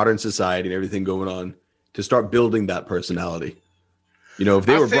in our modern society and everything going on to start building that personality? If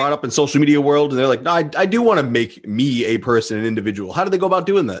they were brought up in social media world and they're like, no, I do want to make me a person, an individual. How do they go about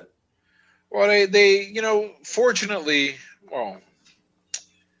doing that? Well, they fortunately, I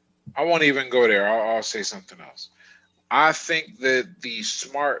won't even go there. I'll say something else. I think that the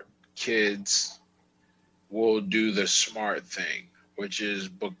smart kids will do the smart thing, which is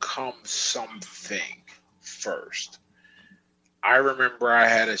become something first. I remember I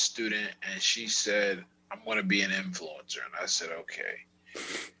had a student and she said, I'm going to be an influencer. And I said, okay,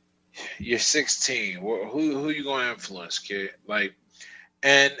 you're 16. Who you going to influence, kid? Like,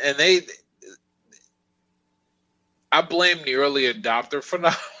 and I blame the early adopter for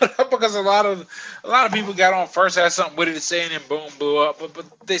that because a lot of people got on first, had something witty to say, and then boom, blew up. But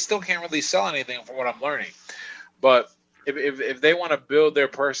they still can't really sell anything from what I'm learning. But if they want to build their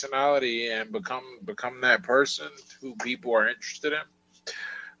personality and become that person who people are interested in,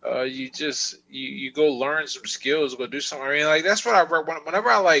 you go learn some skills, go do something. I mean, like that's what I read whenever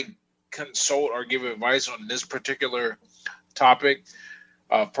I like consult or give advice on this particular topic.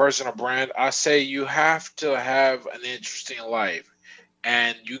 Personal brand, I say you have to have an interesting life,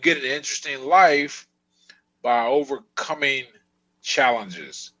 and you get an interesting life by overcoming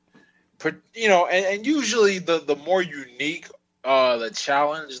challenges. And usually the more unique the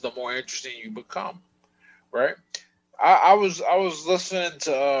challenge, the more interesting you become, right? I was listening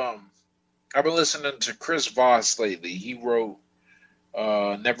to I've been listening to Chris Voss lately. He wrote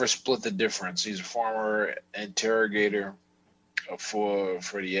Never Split the Difference. He's a former interrogator for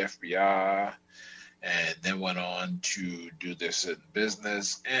the FBI, and then went on to do this in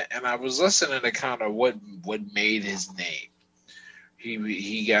business. And I was listening to kind of what made his name.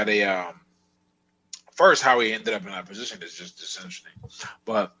 He got a first how he ended up in that position is just interesting,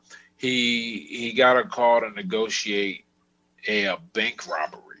 but he got a call to negotiate a bank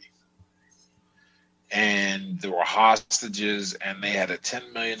robbery, and there were hostages, and they had a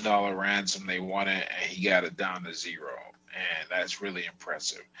 $10 million ransom they wanted, and he got it down to zero. And that's really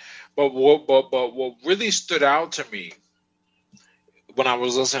impressive. But what really stood out to me when I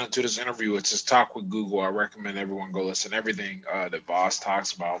was listening to this interview, it's his Talk with Google. I recommend everyone go listen to everything that Voss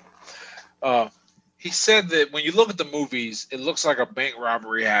talks about. He said that when you look at the movies, it looks like a bank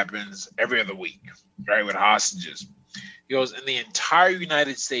robbery happens every other week, right, with hostages. He goes, in the entire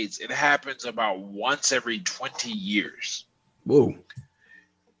United States, it happens about once every 20 years. Whoa.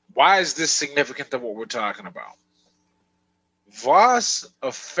 Why is this significant to what we're talking about? Voss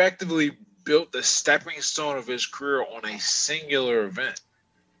effectively built the stepping stone of his career on a singular event.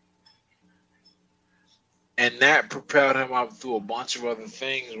 And that propelled him up through a bunch of other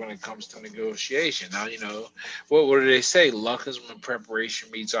things when it comes to negotiation. Now, what do they say? Luck is when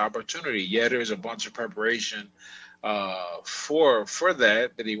preparation meets opportunity. Yeah, there's a bunch of preparation for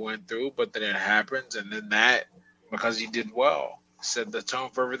that he went through, but then it happens, and then that, because he did well, set the tone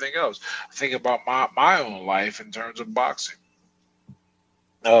for everything else. Think about my own life in terms of boxing.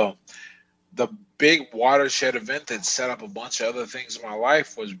 The big watershed event that set up a bunch of other things in my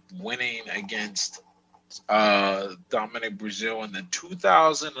life was winning against Dominic Brazil in the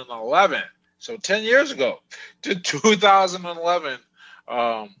 2011, so 10 years ago, to 2011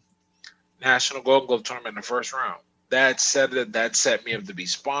 National Golden Glove Tournament in the first round. That set me up to be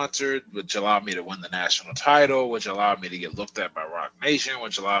sponsored, which allowed me to win the national title, which allowed me to get looked at by Rock Nation,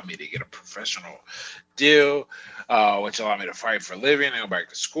 which allowed me to get a professional deal, which allowed me to fight for a living and go back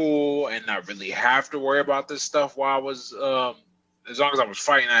to school and not really have to worry about this stuff while I was, as long as I was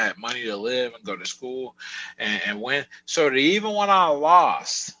fighting, I had money to live and go to school and win. So that even when I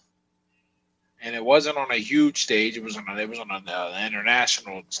lost, and it wasn't on a huge stage, it was on an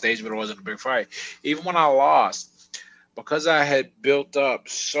international stage, but it wasn't a big fight. Even when I lost, because I had built up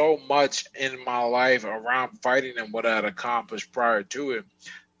so much in my life around fighting and what I had accomplished prior to it,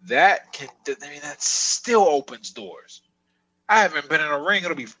 that still opens doors. I haven't been in a ring.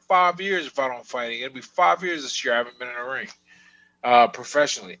 It'll be 5 years if I don't fight. It'll be 5 years this year I haven't been in a ring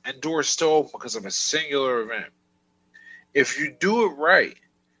professionally. And doors still open because of a singular event. If you do it right,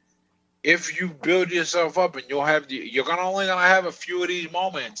 if you build yourself up, and you're only gonna have a few of these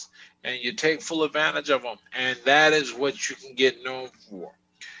moments, and you take full advantage of them, and that is what you can get known for.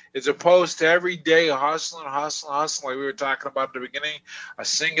 As opposed to every day hustling, like we were talking about at the beginning, a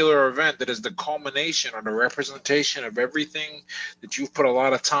singular event that is the culmination or the representation of everything that you've put a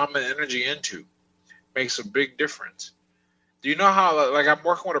lot of time and energy into, makes a big difference. Do you know how, like, I'm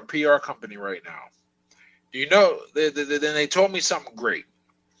working with a PR company right now. Do you know, then they told me something great.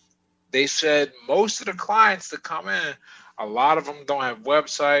 They said most of the clients that come in, a lot of them don't have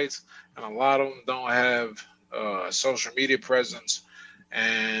websites, and a lot of them don't have social media presence,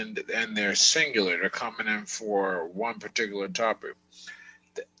 and they're singular. They're coming in for one particular topic.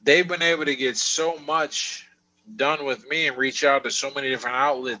 They've been able to get so much done with me and reach out to so many different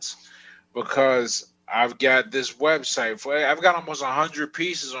outlets because I've got this website. I've got almost 100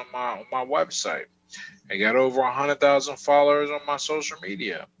 pieces on my website. I got over 100,000 followers on my social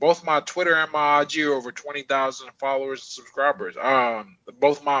media. Both my Twitter and my IG are over 20,000 followers and subscribers.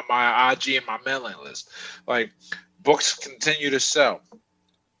 Both my IG and my mailing list. Like, books continue to sell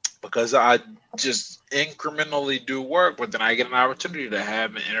because I just incrementally do work, but then I get an opportunity to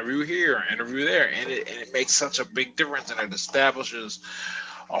have an interview here, an interview there, and it makes such a big difference, and it establishes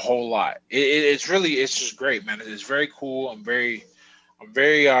a whole lot. It's just great, man. It's very cool. I'm very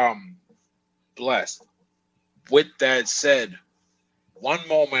blessed. With that said, one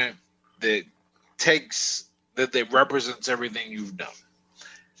moment that represents everything you've done.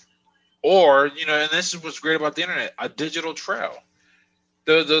 Or, and this is what's great about the internet, a digital trail.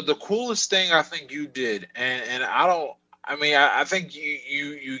 The coolest thing I think you did, and I think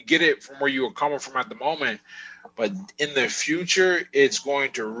you get it from where you were coming from at the moment, but in the future, it's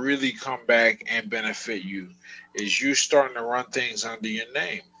going to really come back and benefit you, is you starting to run things under your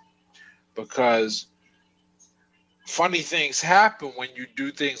name. Because funny things happen when you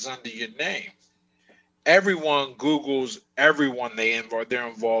do things under your name. Everyone Googles everyone they're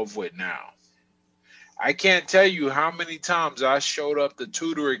involved with now. I can't tell you how many times I showed up to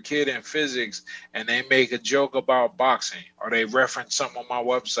tutor a kid in physics and they make a joke about boxing or they reference something on my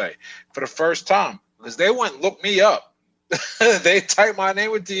website for the first time because they went and looked me up. They typed my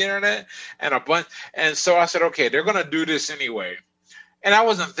name with the internet and a bunch. And so I said, okay, they're going to do this anyway. And I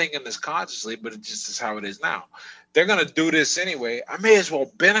wasn't thinking this consciously, but it just is how it is now. They're going to do this anyway. I may as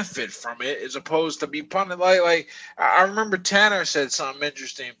well benefit from it as opposed to be punished. Like I remember Tanner said something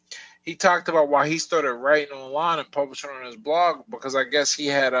interesting. He talked about why he started writing online and publishing on his blog because I guess he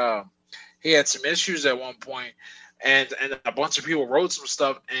had some issues at one point, and a bunch of people wrote some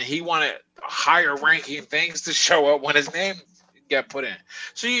stuff, and he wanted higher ranking things to show up when his name got put in.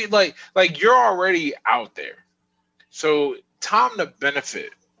 So you like you're already out there, so time to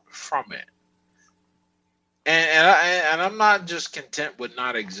benefit from it. And I'm not just content with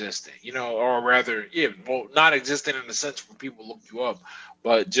not existing, or rather, not existing in the sense where people look you up,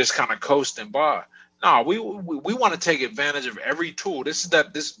 but just kind of coasting by. No, we want to take advantage of every tool. This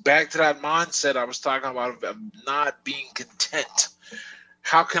back to that mindset I was talking about of not being content.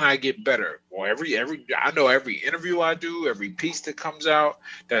 How can I get better? Well, I know every interview I do, every piece that comes out,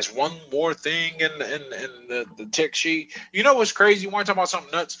 that's one more thing in the tick sheet. You know what's crazy? You want to talk about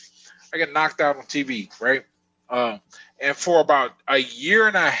something nuts? I get knocked out on TV, right? And for about a year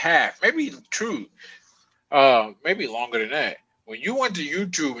and a half, maybe maybe longer than that, when you went to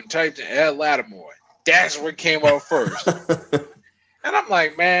YouTube and typed in Ed Latimore, that's what came up first. And I'm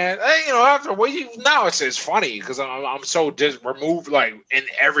like, man, now it's funny because I'm so removed, like in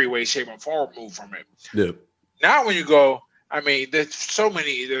every way, shape, or form removed from it. Yeah. Now when you go, there's so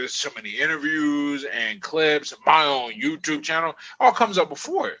many interviews and clips. My own YouTube channel all comes up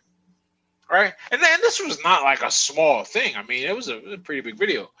before it. Right, and then this was not like a small thing. It was a pretty big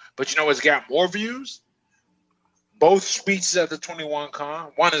video. But it's got more views. Both speeches at the 21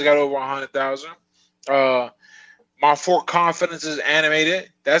 Con. One has got over 100,000. My 4 Confidences animated.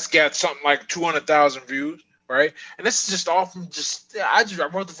 That's got something like 200,000 views. Right, and this is just all from I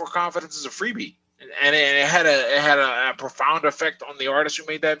wrote the 4 Confidences as a freebie, and it had a profound effect on the artist who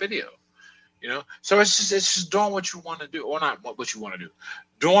made that video. So it's just doing what you want to do, or not what you want to do,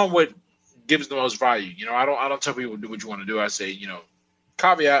 doing what gives the most value. I don't tell people to do what you want to do. I say,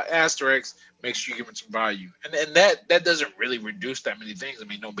 caveat, asterisk, make sure you give it some value. And that doesn't really reduce that many things.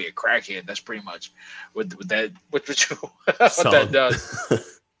 Don't be a crackhead. That's pretty much what that does.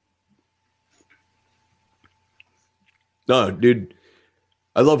 No, dude,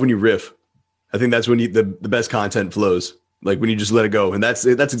 I love when you riff. I think that's when the best content flows. Like when you just let it go. And that's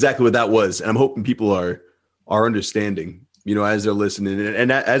exactly what that was. And I'm hoping people are understanding, as they're listening.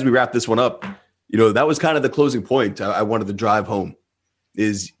 And as we wrap this one up, that was kind of the closing point I wanted to drive home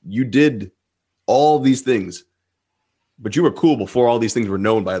is you did all these things, but you were cool before all these things were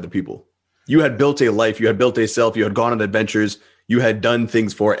known by other people. You had built a life, you had built a self, you had gone on adventures, you had done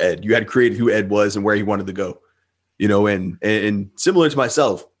things for Ed, you had created who Ed was and where he wanted to go, and similar to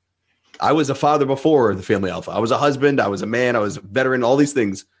myself, I was a father before the Family Alpha. I was a husband, I was a man, I was a veteran, all these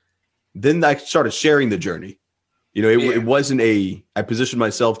things. Then I started sharing the journey. It wasn't I positioned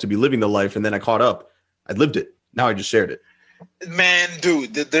myself to be living the life, and then I caught up. I lived it. Now I just shared it. Man,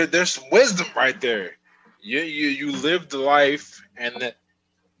 dude, there's some wisdom right there. You lived the life and the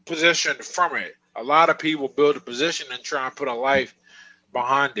position from it. A lot of people build a position and try and put a life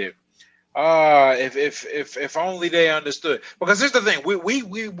behind it. If only they understood. Because here's the thing,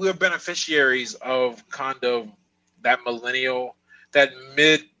 we're beneficiaries of kind of that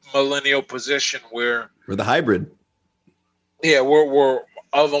mid-millennial position where we're the hybrid. Yeah, we're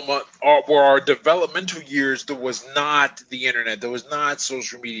our developmental years, there was not the internet, there was not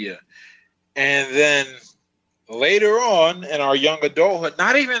social media. And then later on in our young adulthood,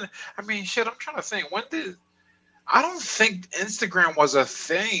 not even, I'm trying to think, I don't think Instagram was a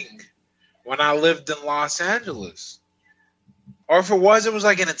thing when I lived in Los Angeles. Or if it was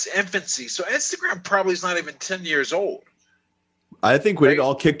like in its infancy. So Instagram probably is not even 10 years old. I think when it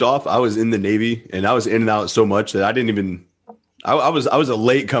all kicked off, I was in the Navy and I was in and out so much that I didn't even. I was a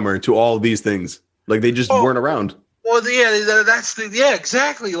latecomer to all of these things. Like they just weren't around. Well, yeah,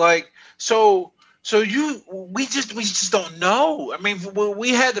 exactly. Like we just don't know. I mean, we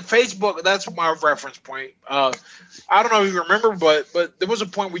had the Facebook. That's my reference point. I don't know if you remember, but there was a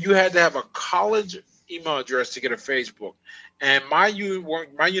point where you had to have a college email address to get a Facebook. And my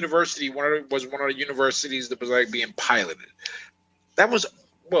university was one of the universities that was like being piloted. That was,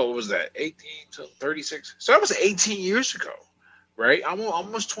 what was that, 18 to 36? So that was 18 years ago, right?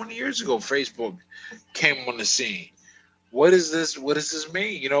 Almost 20 years ago, Facebook came on the scene. What does this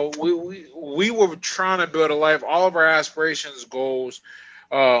mean? You know, we were trying to build a life. All of our aspirations, goals,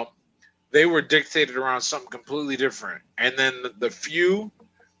 they were dictated around something completely different. And then the few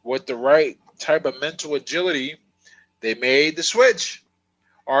with the right type of mental agility, they made the switch,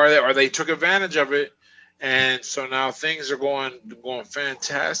 or they took advantage of it. And so now things are going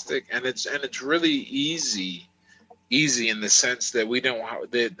fantastic, and it's really easy in the sense that we don't have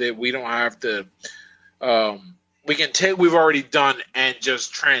to. We can take we've already done and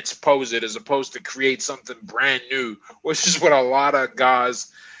just transpose it, as opposed to create something brand new, which is what a lot of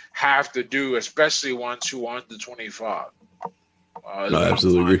guys have to do, especially ones who are under 25. No,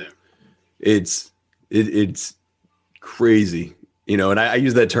 absolutely. It's crazy. You know, and I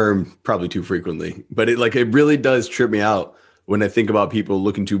use that term probably too frequently, but it really does trip me out when I think about people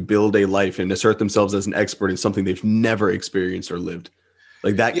looking to build a life and assert themselves as an expert in something they've never experienced or lived.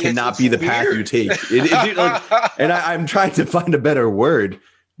 Like that cannot be the path you take. And I'm trying to find a better word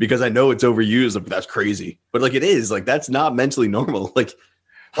because I know it's overused. Like, that's crazy, but like it is. Like that's not mentally normal. Like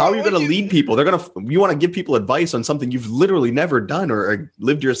how are you going to lead people? You want to give people advice on something you've literally never done or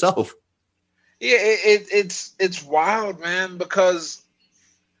lived yourself. Yeah, it's wild, man, because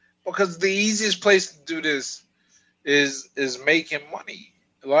the easiest place to do this is making money.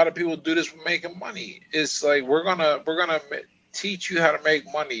 A lot of people do this for making money. It's like we're gonna teach you how to make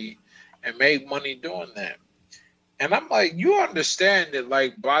money and make money doing that. And I'm like, you understand that,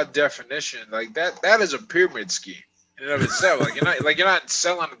 like by definition, like that is a pyramid scheme in and of itself. You're not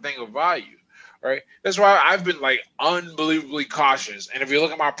selling a thing of value, right? That's why I've been like unbelievably cautious. And if you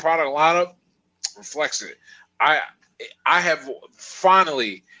look at my product lineup, reflects it. I have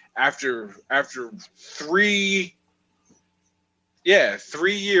finally, after 3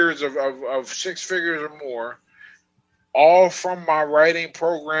 years of 6 figures or more, all from my writing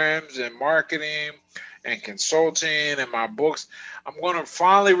programs and marketing and consulting and my books, I'm going to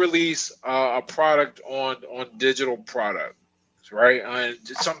finally release a product on digital products, right? And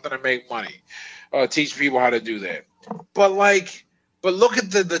it's something to make money, teach people how to do that. But look at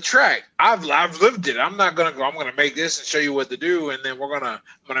the track. I've lived it. I'm not gonna go. I'm gonna make this and show you what to do, and then I'm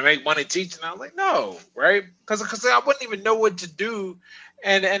gonna make money teaching. I'm like, no, right? Because I wouldn't even know what to do,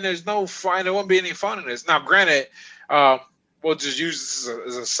 and there's no fun. There won't be any fun in this. Now, granted, we'll just use this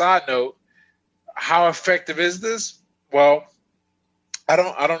as a side note. How effective is this? Well, I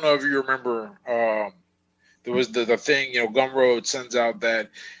don't know if you remember. There was the thing. You know, Gumroad sends out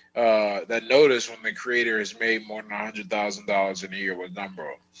that notice when the creator has made more than $100,000 in a year with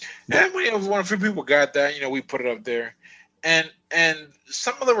Gumroad. And when a few people got that, you know, we put it up there, and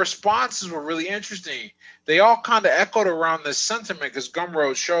some of the responses were really interesting. They all kind of echoed around this sentiment because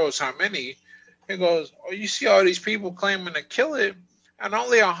Gumroad shows how many. It goes, oh, you see all these people claiming to kill it, and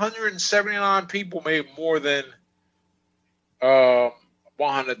only 179 people made more than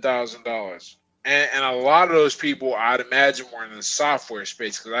 $100,000. And a lot of those people, I'd imagine, were in the software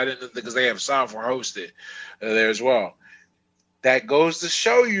space because they have software hosted there as well. That goes to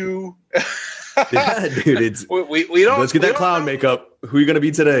show you. Yeah, dude. We don't. Let's get that clown makeup. Who are you going to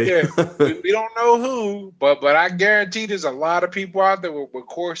be today? Yeah, we don't know who, but I guarantee there's a lot of people out there with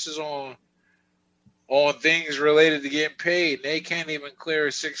courses on things related to getting paid. They can't even clear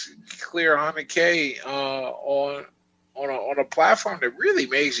 100K on a platform that really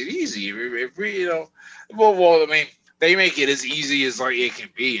makes it easy. If we, I mean, they make it as easy as like it can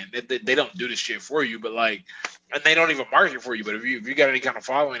be, and they don't do this shit for you, but like, and they don't even market for you. But if you got any kind of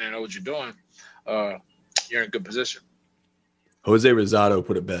following and know what you're doing, you're in a good position. Jose Rosado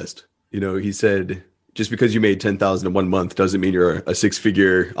put it best. You know, he said, just because you made $10,000 in 1 month doesn't mean you're a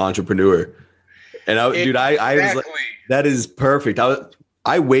 6-figure entrepreneur. And I was like, that is perfect.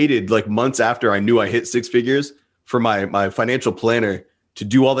 I waited like months after I knew I hit 6 figures for my financial planner to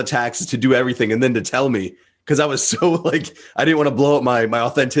do all the taxes, to do everything, and then to tell me, because I was so like, I didn't want to blow up my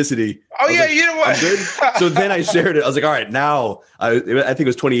authenticity. Oh yeah, like, you know what? I'm good. So then I shared it. I was like, all right, now I think it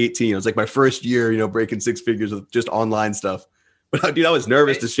was 2018. It was like my first year, you know, breaking 6 figures with just online stuff. But dude, I was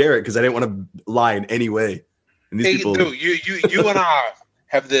nervous to share it because I didn't want to lie in any way. And these Hey, people, dude, you and I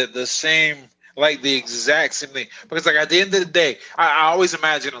have the same, like the exact same thing. Because like at the end of the day, I always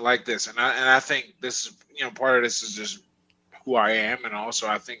imagine it like this, and I think this is, part of this is just who I am, and also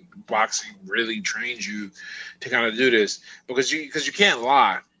I think boxing really trains you to kind of do this because you can't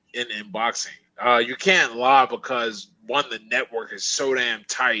lie in boxing. You can't lie because one, the network is so damn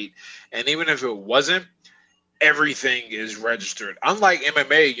tight, and even if it wasn't, everything is registered. Unlike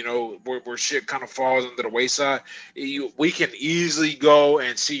MMA, where shit kind of falls under the wayside, we can easily go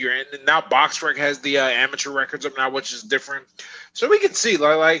and see your. And now BoxRec has the amateur records up now, which is different, so we can see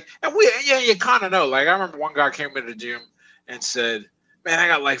and you kind of know. Like I remember one guy came into the gym and said, "Man, I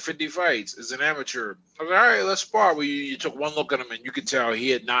got like 50 fights as an amateur." I was like, "All right, let's spar." Well, you took one look at him and you could tell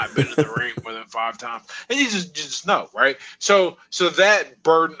he had not been in the ring more than 5 times, and you just know, right? So that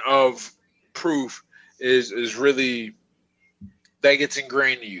burden of proof is really, that gets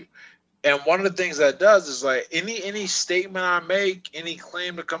ingrained in you. And one of the things that does is like any statement I make, any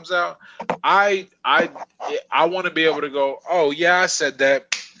claim that comes out, I want to be able to go, oh yeah, I said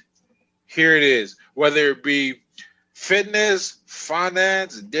that. Here it is. Whether it be fitness,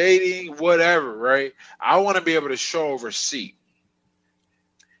 finance, dating, whatever, right? I want to be able to show a receipt.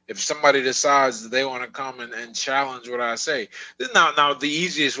 If somebody decides that they want to come and challenge what I say, then now the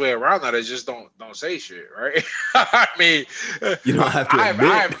easiest way around that is just don't say shit, right? I mean, you don't have to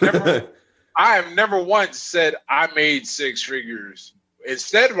admit. I have never once said I made 6 figures.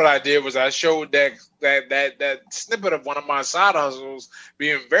 Instead, what I did was I showed that snippet of one of my side hustles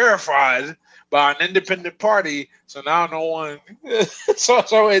being verified by an independent party. So now no one,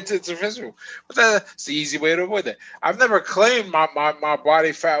 so it's official. But that's the easy way to avoid that. I've never claimed my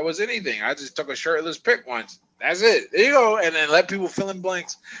body fat was anything. I just took a shirtless pic once. That's it. There you go. And then let people fill in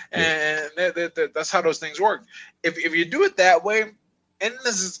blanks. And that's how those things work. If you do it that way, and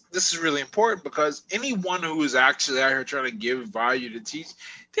this is really important because anyone who is actually out here trying to give value to teach,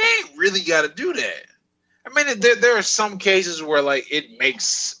 they ain't really got to do that. I mean, there are some cases where like it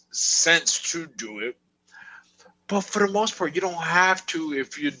makes sense to do it, but for the most part, you don't have to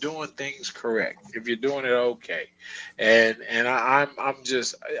if you're doing things correct. If you're doing it okay, and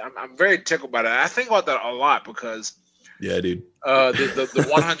I'm very tickled by that. I think about that a lot because. Yeah, dude. The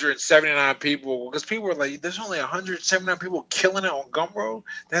 179 people, because people were like, there's only 179 people killing it on Gumroad.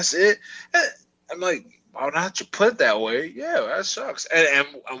 That's it. I'm like, why not you put it that way? Yeah, that sucks. And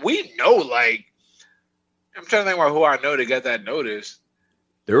we know, like, I'm trying to think about who I know to get that notice.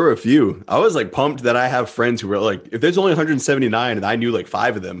 There were a few. I was like pumped that I have friends who were like, if there's only 179 and I knew like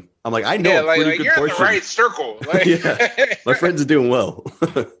 5 of them, I'm like, I know a pretty good you're portion. In the right circle. Like, yeah, my friends are doing well.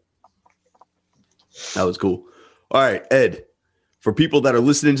 That was cool. All right, Ed, for people that are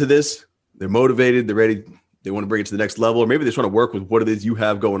listening to this, they're motivated, they're ready, they want to bring it to the next level, or maybe they just want to work with what it is you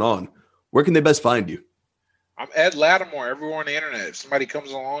have going on. Where can they best find you? I'm Ed Latimore everywhere on the internet. If somebody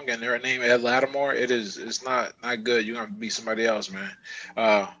comes along and they're named Ed Latimore, it's not good. You're going to be somebody else, man.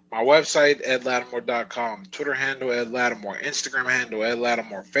 My website, edlatimore.com. Twitter handle, Ed Latimore. Instagram handle, Ed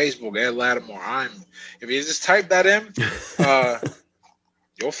Latimore. Facebook, Ed Latimore. If you just type that in,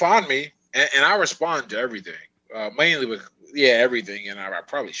 you'll find me. And I respond to everything. Mainly with everything, and I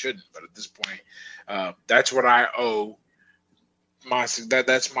probably shouldn't, but at this point, that's what I owe.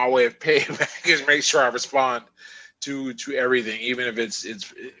 That's my way of paying back is make sure I respond to everything, even if it's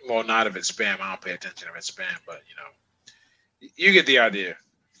not if it's spam. I don't pay attention if it's spam, but you get the idea.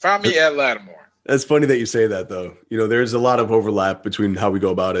 Find me at Latimore. That's funny that you say that, though. There's a lot of overlap between how we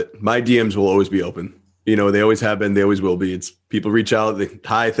go about it. My DMs will always be open. They always have been. They always will be. It's people reach out.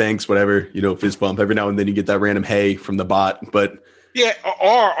 Hi, thanks, whatever. Fist bump. Every now and then you get that random hey from the bot. But yeah,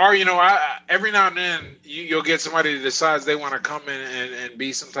 or every now and then you'll get somebody that decides they want to come in and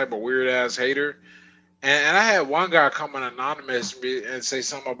be some type of weird ass hater. And I had one guy come in anonymous and say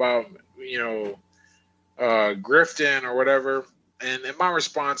something about grifting or whatever. And my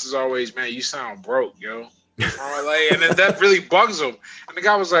response is always, man, you sound broke, yo. And that really bugs him. And the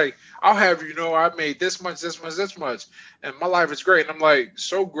guy was like, I'll have you know I made this much, and my life is great. And I'm like,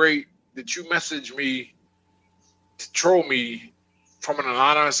 so great that you messaged me to troll me from an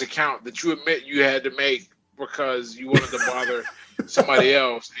anonymous account that you admit you had to make because you wanted to bother somebody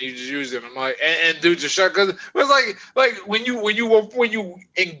else, and you just used it. I'm like, and dude, just shut, because it was like when you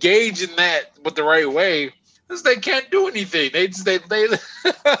engage in that with the right way, they can't do anything. They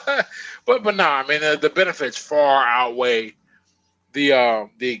but no, I mean the benefits far outweigh the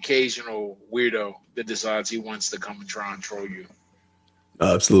occasional weirdo that decides he wants to come and try and troll you.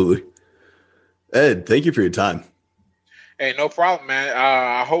 Absolutely. Ed, thank you for your time. Hey, no problem, man.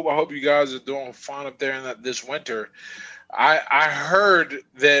 I hope you guys are doing fine up there in this winter. I heard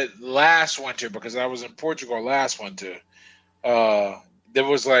that last winter, because I was in Portugal last winter, there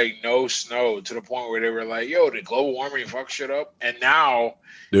was like no snow to the point where they were like, yo, did global warming fuck shit up? And now,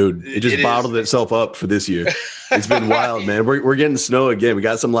 dude, it just bottled itself up for this year. It's been wild, man. We're getting snow again. We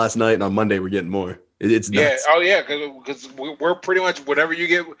got some last night, and on Monday we're getting more. It's nuts. Yeah. Oh yeah, because we're pretty much whatever you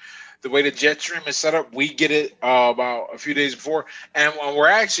get. The way the jet stream is set up, we get it about a few days before. And when we're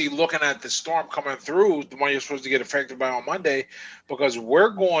actually looking at the storm coming through, the one you're supposed to get affected by on Monday, because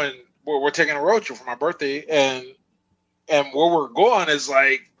we're taking a road trip for my birthday, and where we're going is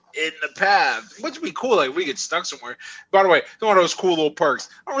like in the path, which would be cool. Like we get stuck somewhere. By the way, it's one of those cool little perks.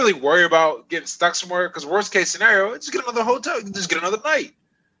 I don't really worry about getting stuck somewhere, because worst case scenario, just get another hotel. You can just get another night.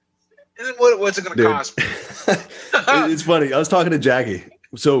 And then what's it going to cost me? It's funny. I was talking to Jackie.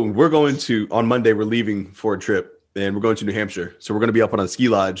 So we're going on Monday, we're leaving for a trip, and we're going to New Hampshire. So we're going to be up on a ski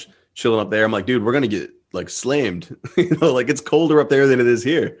lodge, chilling up there. I'm like, dude, we're going to get like slammed. Like it's colder up there than it is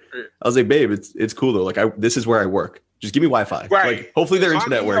here. I was like, babe, it's cool though. Like this is where I work. Just give me Wi-Fi. Right. Like hopefully their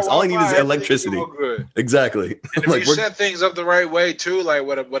internet works. All I need is electricity. Exactly. And if like, you set things up the right way too, like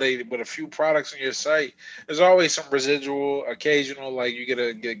with a few products on your site, there's always some residual, occasional, like you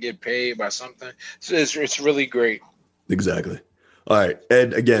get paid by something. So it's really great. Exactly. All right,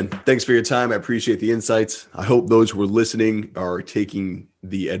 Ed, again, thanks for your time. I appreciate the insights. I hope those who are listening are taking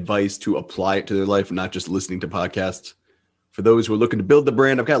the advice to apply it to their life, not just listening to podcasts. For those who are looking to build the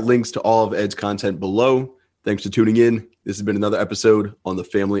brand, I've got links to all of Ed's content below. Thanks for tuning in. This has been another episode on the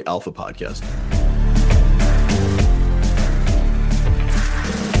Family Alpha Podcast.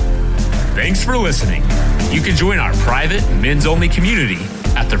 Thanks for listening. You can join our private men's-only community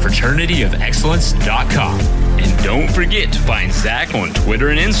at thefraternityofexcellence.com. And don't forget to find Zach on Twitter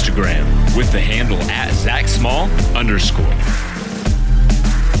and Instagram with the handle @ZachSmall_.